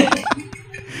 Yeah.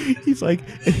 He's like,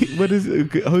 what is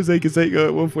Jose Canseco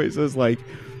at one point says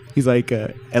he's like,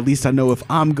 at least I know if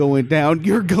I'm going down,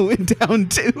 you're going down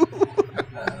too.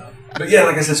 But yeah,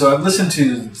 like I said, so I've listened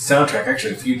to the soundtrack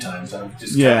actually a few times. I've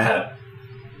just kind of had it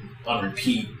on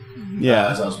repeat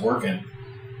as I was working.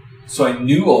 So I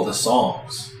knew all the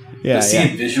songs. Yeah, but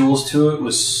seeing visuals to it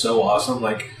was so awesome.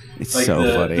 It's so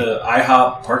funny. The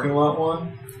IHOP parking lot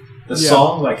one, the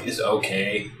song is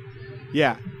okay.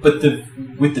 Yeah. But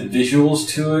with the visuals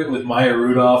to it, with Maya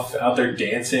Rudolph out there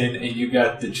dancing, and you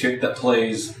got the chick that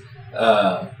plays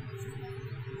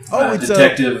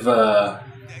Detective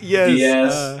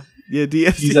Diaz.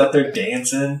 Diaz. He's out there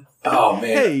dancing. Oh,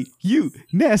 man. Hey, you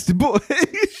nasty boy.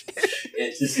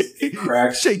 it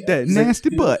cracks. Shake that nasty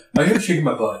butt. I'm here shaking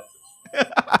my butt.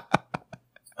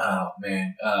 Oh,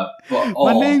 man.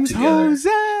 My name's together. Jose.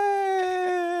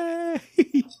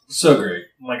 So great.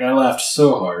 I laughed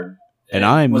so hard. And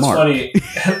I'm What's Mark. funny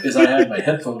is I had my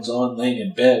headphones on laying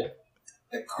in bed,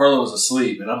 and Carla was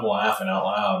asleep, and I'm laughing out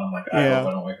loud. I'm like, I hope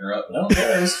I don't wake her up. But I don't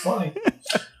care. It's funny.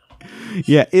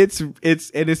 Yeah,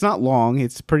 it's not long.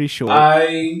 It's pretty short.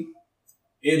 It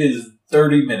is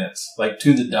 30 minutes,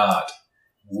 to the dot.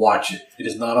 Watch it. It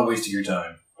is not a waste of your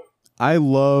time. I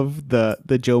love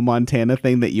the Joe Montana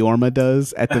thing that Yorma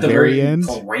does at the very end.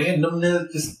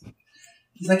 Randomness.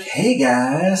 He's like, "Hey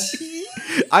guys."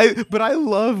 But I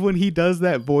love when he does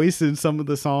that voice in some of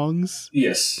the songs.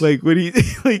 Yes. When he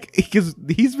because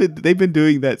they've been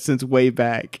doing that since way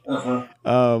back.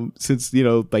 Since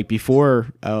before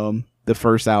the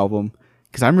first album.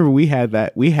 Because I remember we have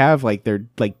their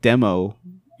demo.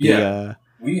 Yeah.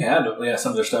 We had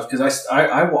some of their stuff because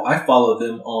I followed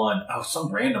them on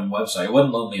some random website. It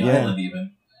wasn't Lonely Island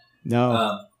even.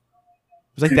 No.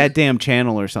 It was that damn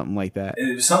channel or something like that.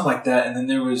 It was something like that. And then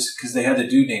there was, because they had the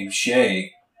dude named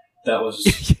Shay that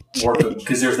was working,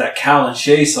 because there was that Cal and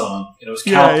Shay song. And it was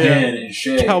Cal Penn and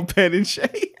Shay. Cal Penn and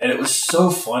Shay. And it was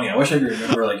so funny. I wish I could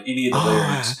remember any of the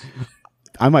lyrics.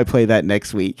 I might play that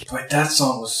next week. But that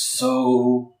song was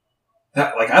so...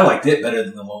 I liked it better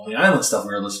than the Lonely Island stuff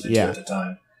we were listening to at the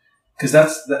time. Because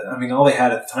all they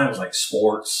had at the time was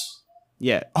sports.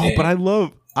 Yeah. Oh, but I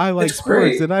like sports,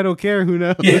 great. And I don't care who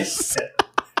knows. Yes.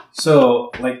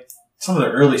 So, some of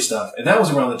the early stuff, and that was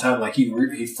around the time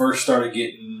he first started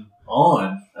getting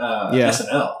on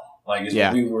SNL. When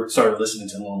we started listening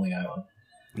to Lonely Island.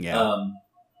 Yeah.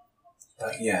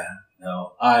 But yeah,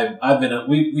 no,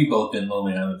 we've both been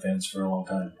Lonely Island fans for a long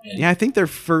time. And I think their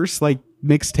first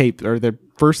mixtape or their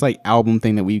first album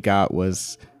thing that we got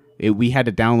was we had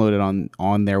to download it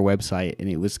on their website, and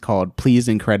it was called "Please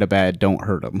Incredibad, Don't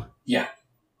Hurt 'Em." Yeah.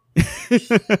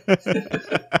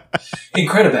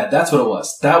 Incredibad, that's what it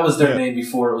was. That was their name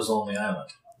before it was Lonely Island.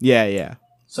 Yeah.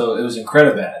 So it was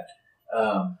Incredibad.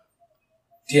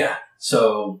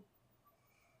 So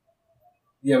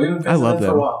we've been fans of them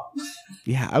for a while.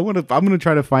 Yeah, I'm gonna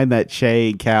try to find that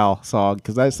Shay and Cal song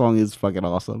because that song is fucking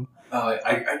awesome. Oh,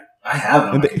 I have it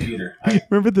on my computer.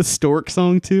 Remember the Stork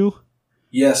song too?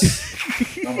 Yes.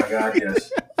 Oh my god,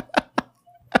 yes.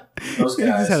 Those guys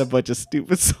They just had a bunch of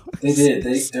stupid songs. They did.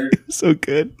 They're so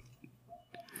good.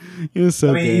 It was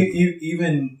so good.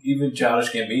 Even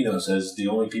Childish Gambino says the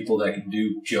only people that can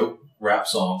do joke rap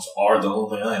songs are the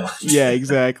Lonely Island. Yeah,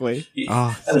 exactly.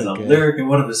 That is a lyric in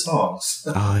one of his songs.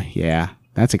 Oh yeah,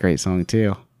 that's a great song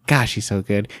too. Gosh, he's so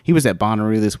good. He was at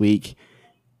Bonnaroo this week,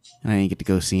 and I didn't get to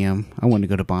go see him. I wanted to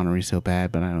go to Bonnaroo so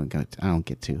bad, but I don't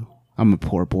get to. I'm a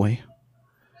poor boy.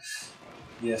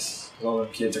 Yes, all them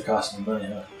kids are costing money,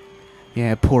 huh?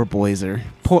 Yeah, poor boys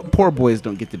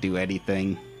don't get to do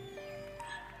anything.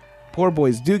 Poor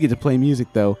boys do get to play music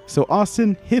though. So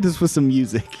Austin, hit us with some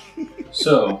music.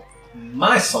 So,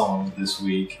 my song this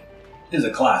week is a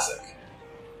classic.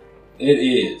 It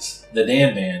is the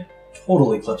Dan Band,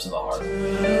 Total Eclipse of the Heart.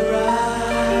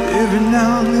 Every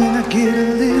now and then I get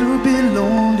a little bit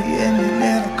lonely and you're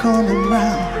never coming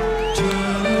round.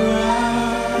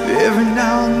 Every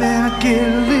now and then I get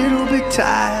a little bit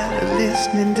tired of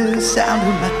listening to the sound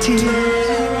of my tears.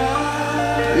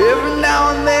 Every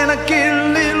now and then I get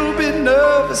a little bit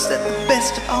nervous that the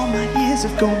best of all my years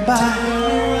have gone by.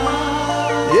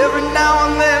 Every now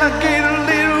and then I get a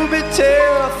little bit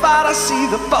terrified. I see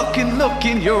the fucking look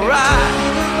in your eye.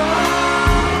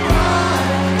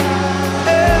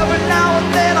 Every now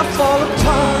and then I fall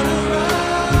apart.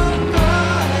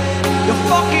 You're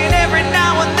fucking every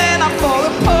now and then I fall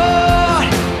apart.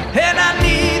 And I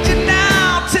need you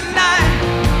now tonight.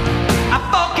 I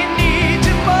fucking need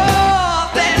you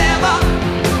more than ever.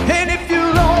 And if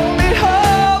you'll only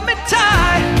hold me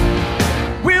tight,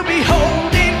 we'll be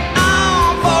holding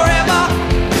on forever.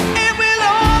 And we'll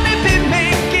only be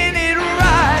making it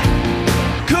right.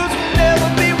 'Cause we'll never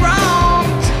be wrong.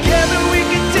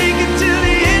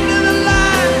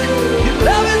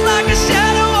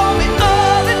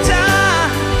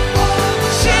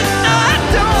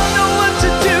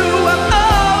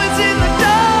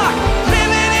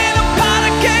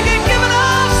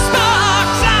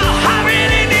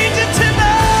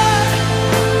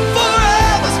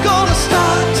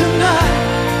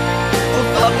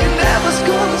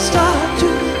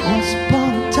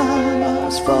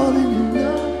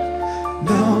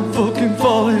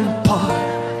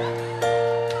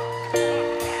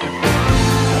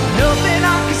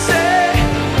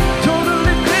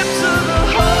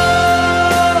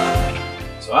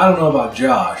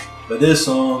 Josh, but this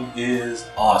song is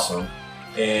awesome.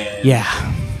 And Yeah.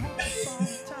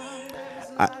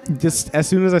 Just as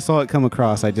soon as I saw it come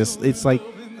across, it's like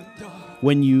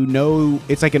when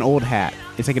it's like an old hat.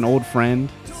 It's like an old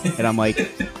friend. And I'm like,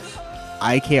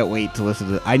 I can't wait to listen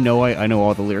to it. I know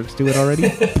all the lyrics to it already,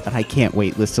 but I can't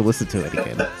wait to listen to it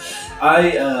again.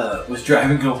 I was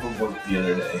driving home from work the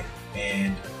other day,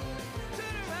 and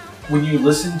when you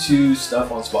listen to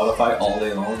stuff on Spotify all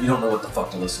day long, you don't know what the fuck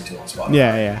to listen to on Spotify.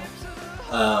 Yeah.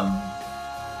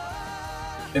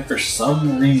 And for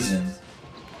some reason,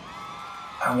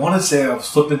 I want to say I was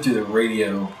flipping through the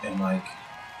radio, and like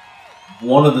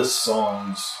one of the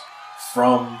songs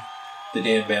from the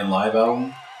Dan Band live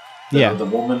album, the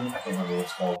Woman, I can't remember what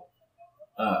it's called.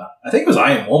 I think it was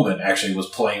I Am Woman actually was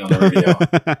playing on the radio,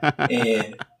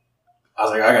 and I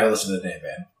was like, I gotta listen to the Dan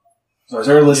Band. So I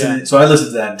started listening. Yeah. So I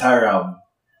listened to that entire album.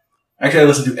 Actually, I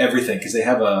listened to everything because they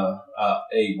have a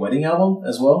wedding album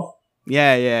as well.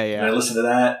 Yeah. And I listened to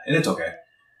that, and it's okay.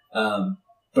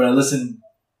 But I listened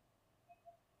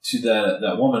to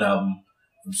that Woman album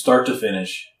from start to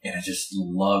finish, and I just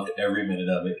loved every minute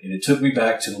of it. And it took me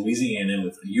back to Louisiana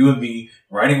with you and me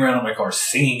riding around in my car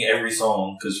singing every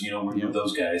song because, we're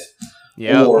those guys.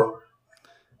 Yeah. Or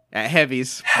at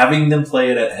Heavies. Having them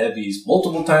play it at Heavies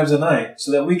multiple times a night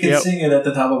so that we can sing it at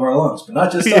the top of our lungs. But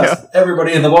not just us,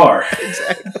 everybody in the bar.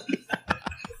 Exactly.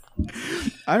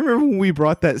 I remember when we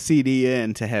brought that CD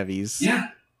in to Heavies. Yeah.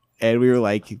 And we were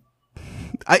like...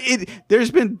 There's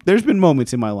been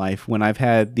moments in my life when I've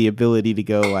had the ability to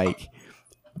go like,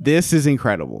 this is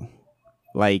incredible.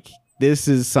 Like, this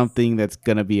is something that's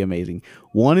going to be amazing.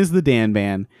 One is the Dan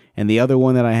Band, and the other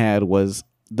one that I had was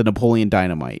the Napoleon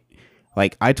Dynamite.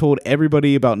 Like, I told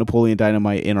everybody about Napoleon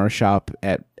Dynamite in our shop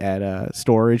at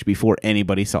Storage before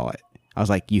anybody saw it. I was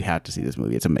like, you have to see this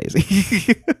movie. It's amazing.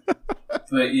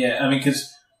 But yeah, I mean,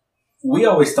 because we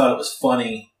always thought it was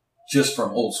funny just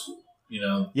from old school.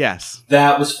 Yes,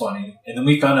 that was funny, and then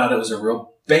we found out it was a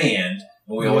real band,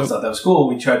 and we always thought that was cool.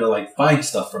 We tried to find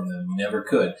stuff from them, we never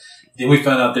could. Then we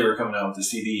found out they were coming out with the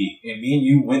CD, and me and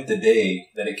you went the day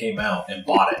that it came out and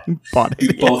bought it.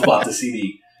 We both bought the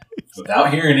CD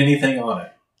without hearing anything on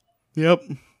it. Yep,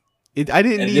 I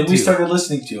didn't. And then we started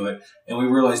listening to it, and we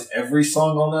realized every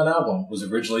song on that album was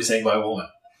originally sang by a woman.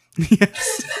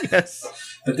 Yes.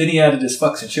 But then he added his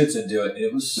fucks and shits into it, and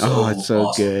it was it's so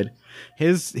awesome. good.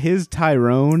 His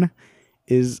Tyrone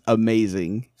is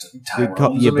amazing.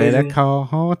 You better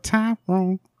call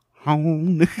Tyrone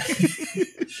home.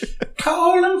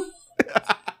 Call him.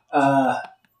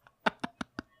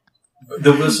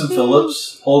 The Wilson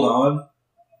Phillips, Hold On.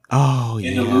 Oh,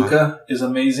 yeah. Into Luca is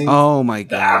amazing. Oh, my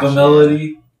God. The ABBA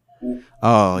melody.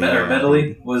 Oh, yeah.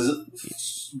 Medley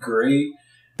was great.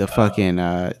 The fucking,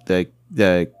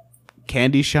 the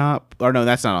Candy Shop. Or no,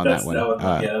 that's not on that one.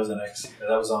 That was the next.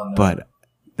 That was on. But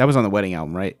that was on the wedding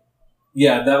album, right?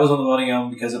 Yeah, that was on the wedding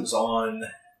album because it was on.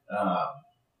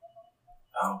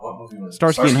 What movie was it?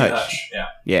 Starsky and Hutch.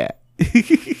 Yeah.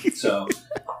 So,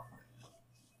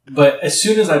 but as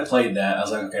soon as I played that, I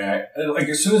was like, okay.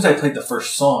 As soon as I played the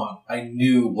first song, I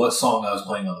knew what song I was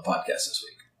playing on the podcast this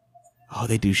week. Oh,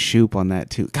 they do Shoop on that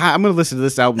too. God, I'm gonna listen to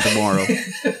this album tomorrow.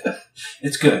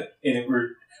 It's good, and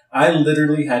I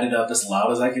literally had it up as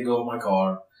loud as I could go in my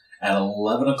car at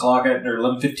 11 o'clock or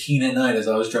 11:15 at night as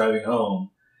I was driving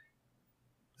home,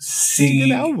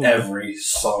 singing every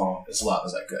song as loud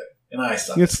as I could. And I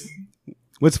stopped singing.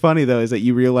 What's funny, though, is that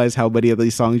you realize how many of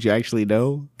these songs you actually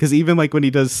know. Because even when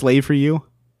he does Slave for You.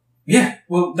 Yeah,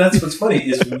 well, that's what's funny,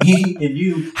 is me and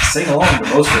you sing along to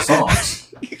most of the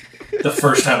songs the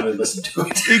first time we listen to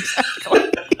it. Exactly.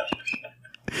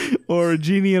 Or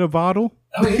Genie in a Bottle.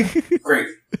 Oh, yeah. Great.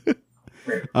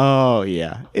 Oh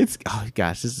yeah, this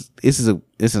is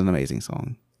an amazing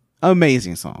song.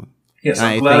 Amazing song. Yes,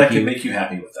 I'm glad I can make you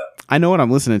happy with that. I know what I'm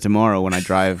listening to tomorrow when I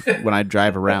drive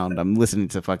around. I'm listening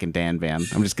to fucking Dan Band.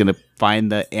 I'm just gonna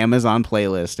find the Amazon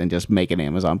playlist and just make an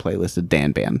Amazon playlist of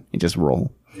Dan Band and just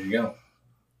roll. There you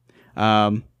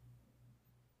go.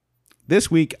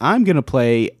 This week I'm gonna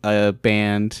play a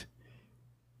band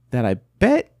that I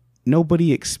bet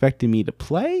nobody expected me to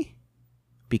play,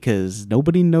 because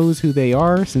nobody knows who they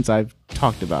are since I've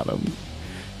talked about them.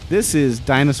 This is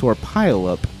Dinosaur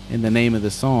Pileup, and the name of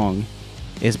the song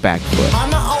is Backfoot.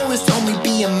 Mama always told me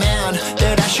be a man,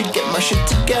 that I should get my shit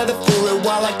together, fool it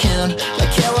while I can.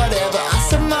 Like, yeah, whatever. I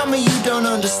said, Mama, you don't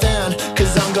understand,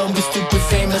 cause I'm gonna be stupid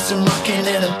famous and rocking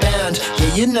in a band.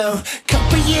 Yeah,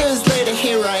 couple years later,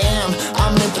 here I am.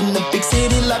 I'm living the big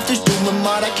city life, just doing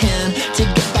what I can to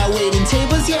get by waiting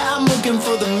tables. Yeah, I'm looking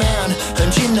for the man,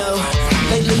 and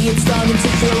lately it's starting to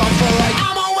feel awful like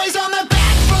I'm always on the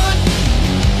back foot.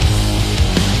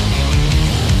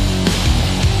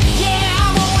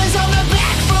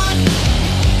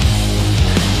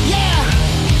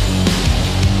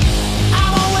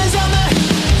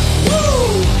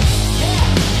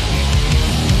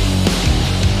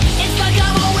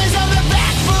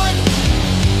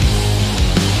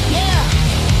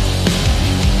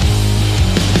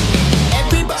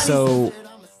 So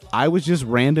I was just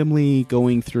randomly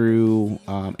going through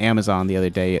Amazon the other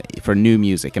day for new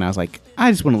music, and I was like,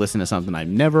 I just want to listen to something I've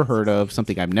never heard of,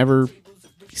 something I've never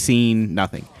seen,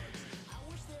 nothing.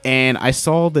 And I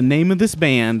saw the name of this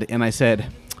band, and I said,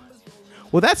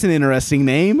 well, that's an interesting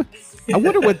name. I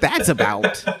wonder what that's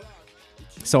about.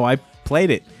 So I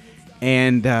played it,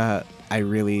 and I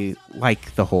really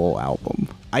like the whole album.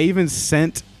 I even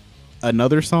sent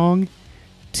another song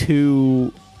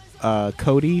to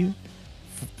Cody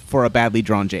for a badly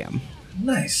drawn jam.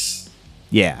 Nice.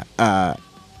 Yeah.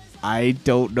 I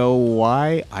don't know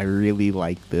why. I really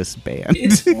like this band.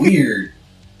 It's weird.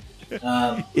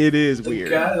 It is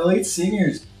weird. The lead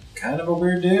singer's kind of a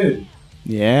weird dude.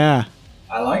 Yeah.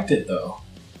 I liked it though.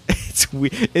 It's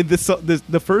weird.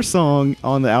 The first song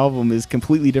on the album is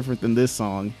completely different than this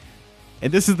song.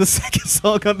 And this is the second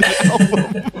song on the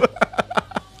album.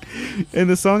 And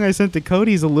the song I sent to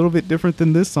Cody is a little bit different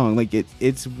than this song. Like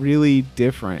it's really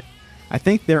different. I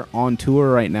think they're on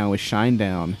tour right now with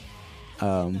Shinedown,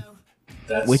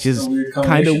 which is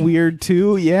kind of weird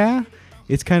too. Yeah,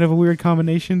 it's kind of a weird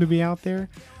combination to be out there.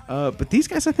 But these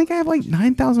guys, I think I have like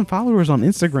 9,000 followers on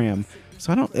Instagram.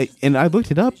 So I don't, and I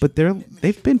looked it up, but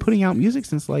they've been putting out music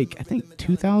since like I think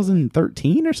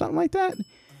 2013 or something like that.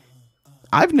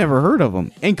 I've never heard of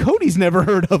them, and Cody's never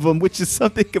heard of them, which is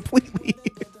something completely.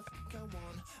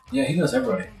 Yeah, he knows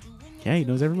everybody. Yeah, he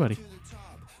knows everybody.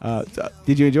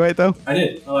 Did you enjoy it though? I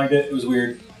did. I liked it. It was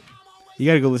weird. You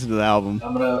got to go listen to the album.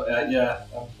 I'm gonna, I'm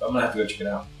gonna have to go check it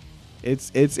out.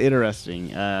 It's interesting.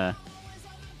 Yeah,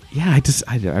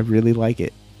 I really like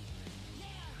it.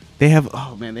 They have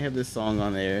this song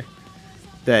on there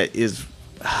that is,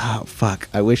 fuck.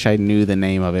 I wish I knew the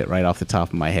name of it right off the top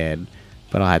of my head,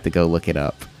 but I'll have to go look it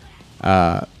up.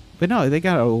 But no, they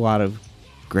got a lot of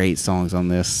great songs on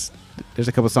this. There's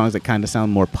a couple songs that kind of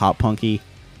sound more pop punky.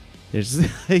 There's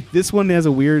this one has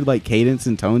a weird like cadence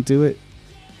and tone to it.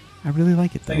 I really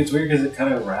like it though. I think it's weird because it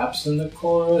kind of raps in the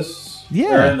chorus.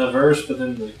 Yeah. Or in the verse, but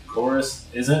then the chorus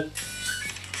isn't.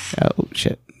 Oh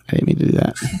shit! I didn't mean to do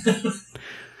that.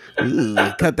 Ooh,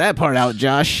 cut that part out,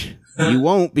 Josh. You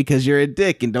won't because you're a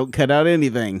dick and don't cut out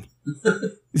anything.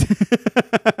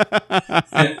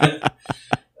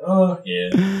 Oh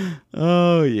yeah.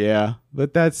 Oh yeah.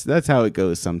 But that's how it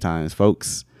goes sometimes,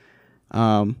 folks.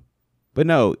 But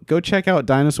no, go check out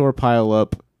Dinosaur Pile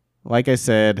Up. Like I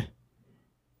said,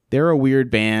 they're a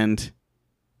weird band,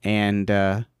 and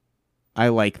I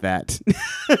like that.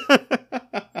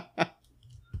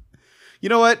 You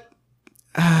know what?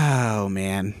 Oh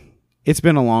man, it's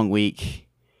been a long week,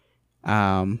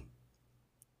 and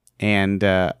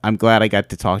I'm glad I got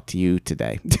to talk to you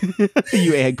today.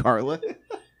 You and Carla.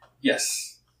 Yes.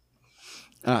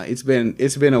 It's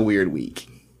been a weird week.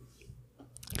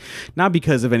 Not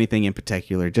because of anything in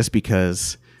particular, just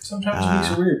because sometimes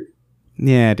weeks are weird.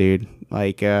 Yeah, dude.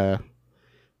 Like,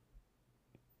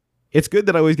 it's good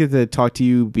that I always get to talk to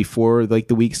you before like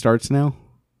the week starts now,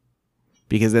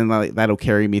 because then like, that'll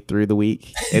carry me through the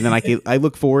week, and then I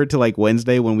look forward to like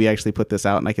Wednesday when we actually put this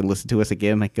out, and I can listen to us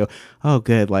again. And I go, oh,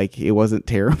 good, like it wasn't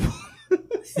terrible.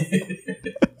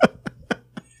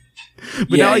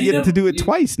 But now I get to do it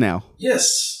twice now.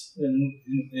 Yes, and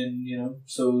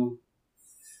so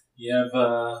you have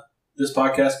this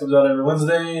podcast comes out every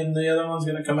Wednesday, and the other one's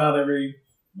going to come out every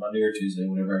Monday or Tuesday,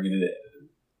 whenever I get it edited.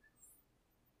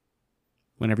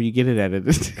 Whenever you get it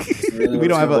edited. Really we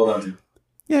don't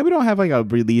have like a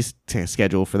release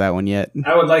schedule for that one yet.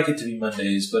 I would like it to be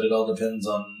Mondays, but it all depends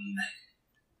on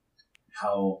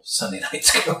how Sunday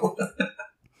nights go.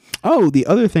 Oh, the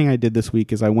other thing I did this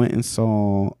week is I went and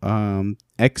saw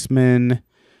X-Men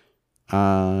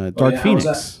Dark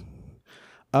Phoenix.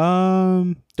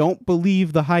 Don't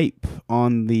believe the hype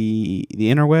on the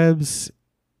interwebs.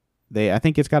 I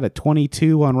think it's got a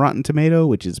 22 on Rotten Tomato,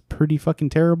 which is pretty fucking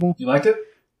terrible. You liked it?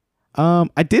 I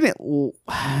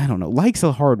don't know. Like's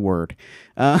a hard word.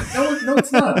 No,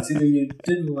 it's not. It's either you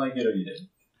didn't like it or you didn't.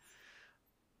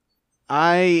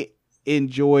 I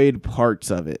enjoyed parts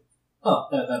of it. Oh,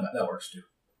 that works too.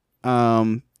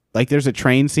 Like there's a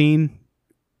train scene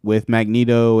with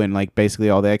Magneto and like basically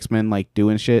all the X-Men like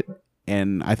doing shit,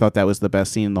 and I thought that was the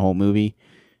best scene in the whole movie.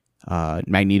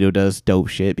 Magneto does dope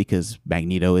shit because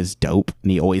Magneto is dope,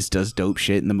 and he always does dope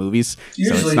shit in the movies.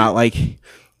 Usually, so it's not like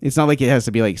it has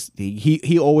to be like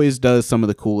he always does some of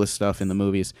the coolest stuff in the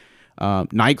movies.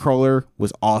 Nightcrawler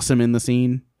was awesome in the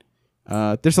scene.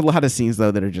 There's a lot of scenes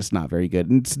though that are just not very good,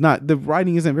 and the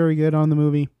writing isn't very good on the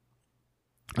movie.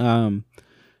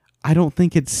 I don't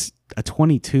think it's a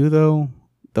 22 though.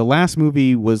 The last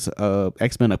movie was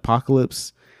X-Men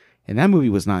Apocalypse, and that movie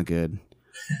was not good.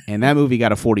 And that movie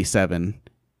got a 47,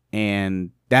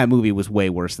 and that movie was way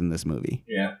worse than this movie.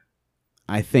 Yeah.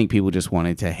 I think people just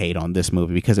wanted to hate on this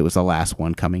movie because it was the last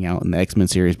one coming out in the X-Men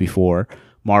series before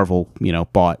Marvel,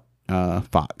 bought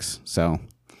Fox. So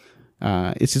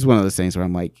it's just one of those things where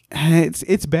I'm like,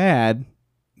 it's bad.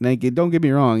 Like, don't get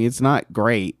me wrong, it's not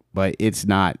great, but it's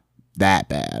not that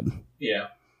bad. Yeah.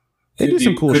 They do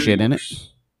some cool shit in it.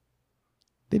 worse.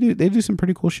 They do some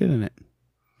pretty cool shit in it.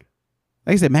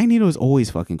 Like I said, Magneto is always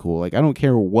fucking cool. Like, I don't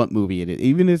care what movie it is,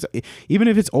 even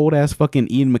if it's old ass fucking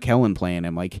Ian McKellen playing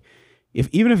him. Like,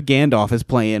 even if Gandalf is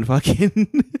playing fucking,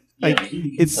 like, Yeah,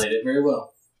 he it's played it very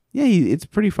well. yeah, it's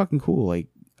pretty fucking cool. Like,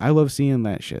 I love seeing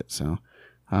that shit. So,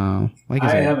 like I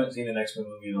I said, haven't seen an X-Men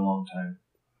movie in a long time.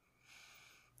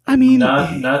 I mean, I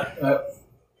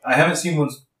haven't seen one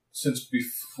since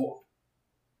before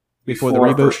before the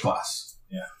reboot. First Class.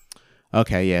 Yeah.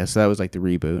 Okay, yeah, so that was like the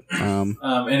reboot. And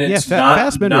it's yeah, not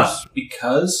Fassbender's-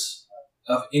 because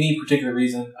of any particular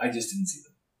reason. I just didn't see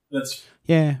them. That's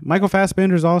Yeah, Michael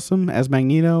Fassbender's awesome as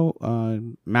Magneto.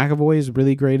 McAvoy is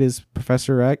really great as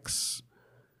Professor X.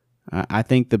 I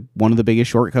think one of the biggest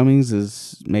shortcomings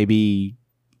is maybe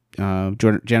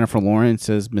Jennifer Lawrence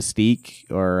as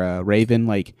Mystique or Raven.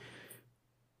 Like,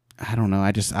 I don't know.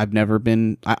 I've never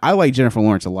been. I like Jennifer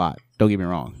Lawrence a lot. Don't get me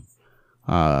wrong.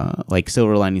 Like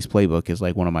Silver Linings Playbook is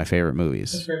like one of my favorite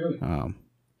movies. a great movie.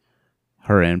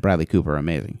 Her and Bradley Cooper are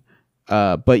amazing.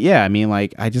 But yeah, I mean,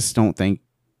 like, I just don't think.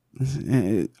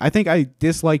 I think I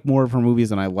dislike more of her movies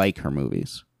than I like her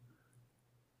movies.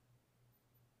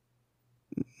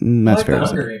 That's I like fair. the to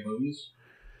say. Hunger Games movies.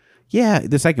 Yeah,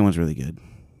 the second one's really good.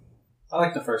 I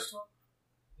like the first one.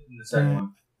 And the second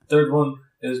one. Third one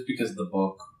is because of the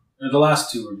book. Or the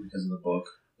last two were because of the book.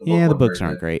 The wasn't books very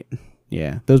aren't good. great.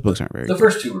 Yeah, those books aren't very The good.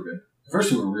 first two were good. The first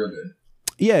two were real good.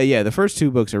 Yeah, the first two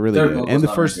books are really Third good. book And was the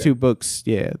not first very two good. books,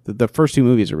 yeah, the first two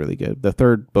movies are really good. The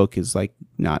third book is like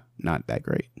not that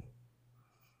great.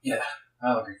 Yeah,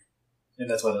 I'll agree. And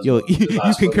that's why those You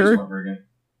last concur? movies weren't very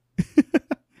good.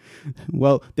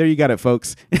 Well, there you got it,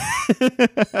 folks.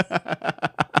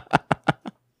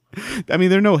 I mean,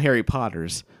 they're no Harry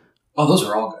Potters. Oh, those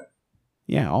are all good.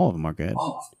 Yeah, all of them are good.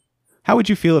 All of them. How would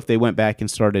you feel if they went back and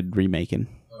started remaking?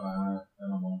 I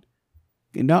don't know.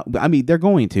 No, I mean they're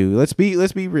going to. Let's be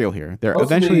real here.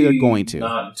 Eventually they're going to.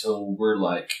 Not until we're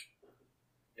like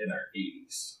in our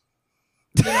 80s.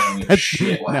 Then I don't give a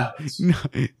shit what happens.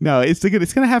 No, it's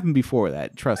gonna happen before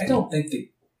that. Trust I me. don't think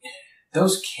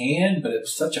those can, but it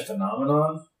was such a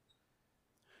phenomenon.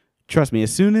 Trust me.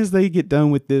 As soon as they get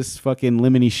done with this fucking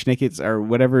Lemony Schnickets or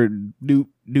whatever Newt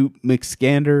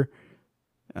McScander,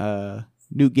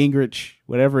 Newt Gingrich,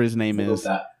 whatever his name We'll go is. with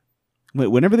that.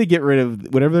 Whenever they get rid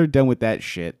of, whenever they're done with that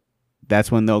shit,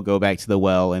 that's when they'll go back to the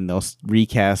well and they'll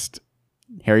recast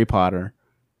Harry Potter.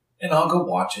 And I'll go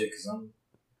watch it because I'm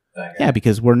that guy. Yeah,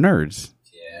 because we're nerds.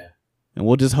 Yeah. And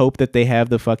we'll just hope that they have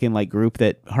the fucking like group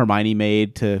that Hermione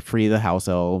made to free the house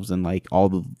elves and like all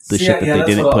the shit that they that's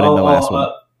didn't what put in the last one.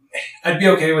 I'd be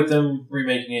okay with them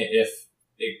remaking it if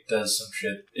it does some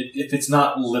shit. If it's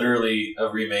not literally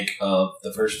a remake of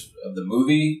the first of the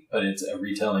movie, but it's a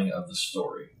retelling of the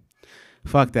story.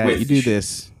 Fuck that. With You do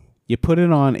this. You put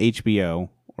it on HBO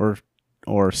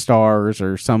or Stars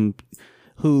or some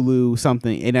Hulu,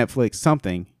 something, Netflix,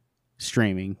 something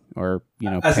streaming or,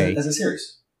 pay. As a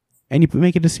series. And you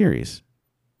make it a series.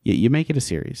 You make it a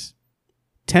series.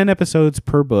 10 episodes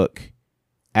per book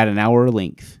at an hour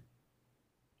length.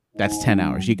 That's 10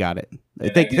 hours. You got it.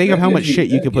 Think of how much shit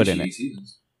you could put in it.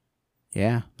 Seasons.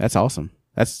 Yeah, that's awesome.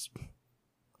 That's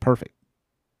perfect.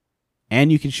 And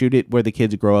you can shoot it where the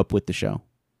kids grow up with the show.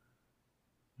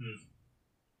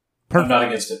 I'm not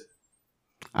against it.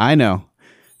 I know.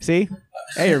 See?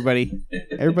 Hey, everybody.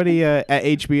 Everybody at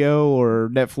HBO or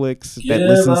Netflix that Give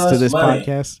listens to us this money.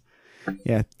 podcast.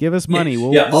 Yeah, give us money.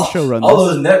 We'll all, show run all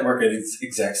this. those network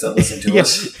execs that listen to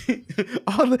us.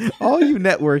 all you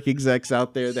network execs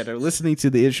out there that are listening to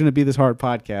the It Shouldn't Be This Hard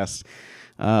podcast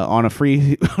on a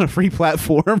free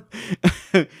platform,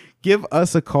 give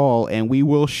us a call and we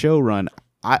will show run.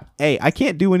 I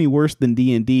can't do any worse than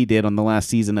D&D did on the last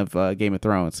season of Game of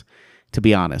Thrones, to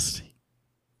be honest.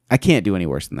 I can't do any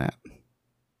worse than that.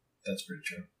 That's pretty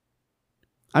true.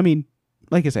 I mean,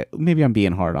 like I said, maybe I'm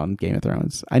being hard on Game of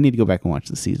Thrones. I need to go back and watch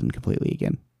the season completely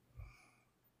again.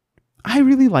 I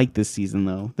really like this season,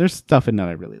 though. There's stuff in that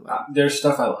I really like. There's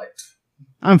stuff I liked.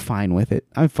 I'm fine with it.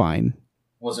 I'm fine.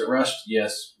 Was it rushed?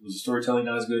 Yes. Was the storytelling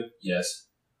not as good? Yes.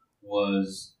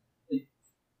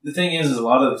 The thing is a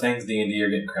lot of the things D&D are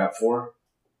getting crap for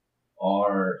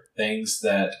are things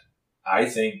that I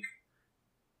think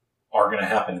are going to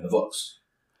happen in the books.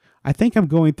 I think I'm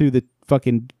going through the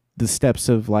steps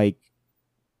of like,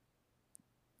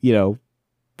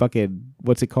 fucking,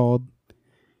 what's it called?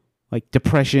 Like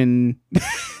depression,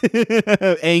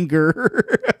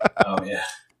 anger. Oh yeah.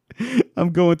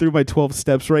 I'm going through my 12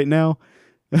 steps right now.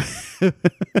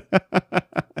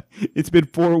 It's been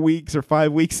 4 weeks or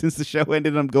 5 weeks since the show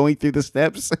ended. I'm going through the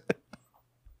steps.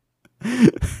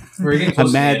 We're getting close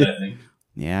I'm mad. to the end, I think.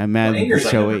 Yeah, I'm mad Well, that the anger's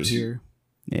like show number ain't 2. here.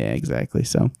 Yeah, exactly.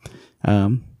 So,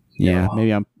 Yeah.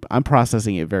 maybe I'm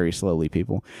processing it very slowly,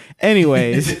 people.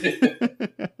 Anyways,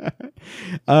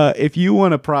 if you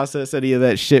want to process any of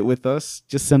that shit with us,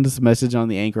 just send us a message on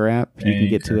the Anchor app. You can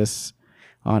get to us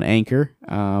on Anchor.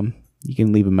 You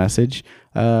can leave a message.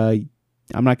 I'm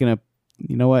not gonna.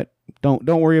 You know what? Don't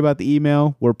worry about the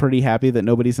email. We're pretty happy that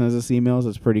nobody sends us emails.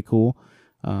 It's pretty cool.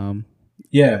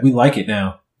 Yeah, we like it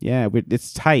now. Yeah,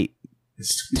 it's tight.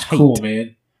 It's Tight. cool,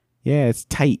 man. Yeah, it's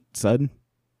tight, son.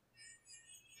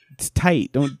 It's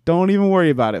tight. Don't even worry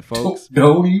about it, folks.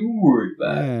 Don't you worry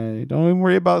about it. Yeah, don't even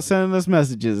worry about sending us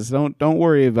messages. Don't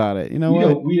worry about it. You know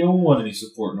what? We don't want any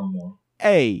support no more.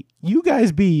 Hey, you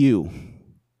guys be you.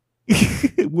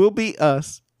 We'll be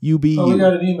us. You be Oh, you. we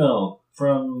got an email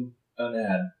from an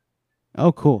ad.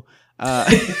 Oh, cool.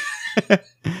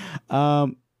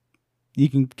 You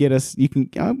can get us. You can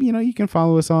you can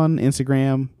follow us on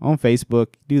Instagram, on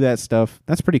Facebook. Do that stuff.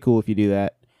 That's pretty cool if you do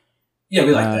that. Yeah,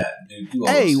 we like that, dude. Do all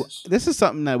Hey, those things. this is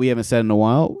something that we haven't said in a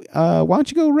while. Why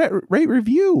don't you go rate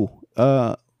review?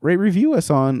 Rate review us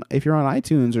on, if you're on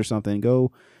iTunes or something. Go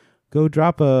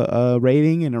drop a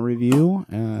rating and a review.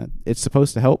 It's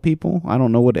supposed to help people. I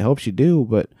don't know what it helps you do,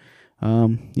 but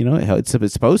it's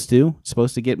supposed to. It's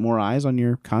supposed to get more eyes on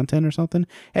your content or something.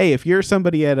 Hey, if you're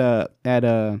somebody at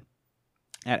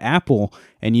Apple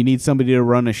and you need somebody to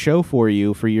run a show for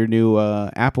you for your new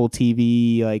Apple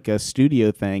TV like a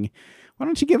studio thing, why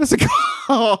don't you give us a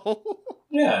call?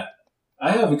 Yeah,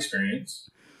 I have experience.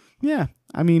 Yeah,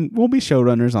 I mean, we'll be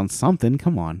showrunners on something.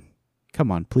 Come on,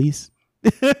 please.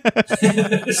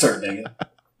 Start begging.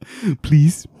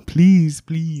 please,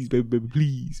 baby,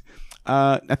 please.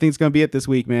 I think it's gonna be it this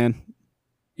week, man.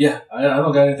 Yeah, I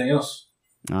don't got anything else.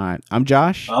 All right, I'm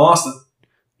Josh, I'm Austin.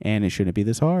 and it shouldn't be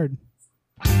this hard.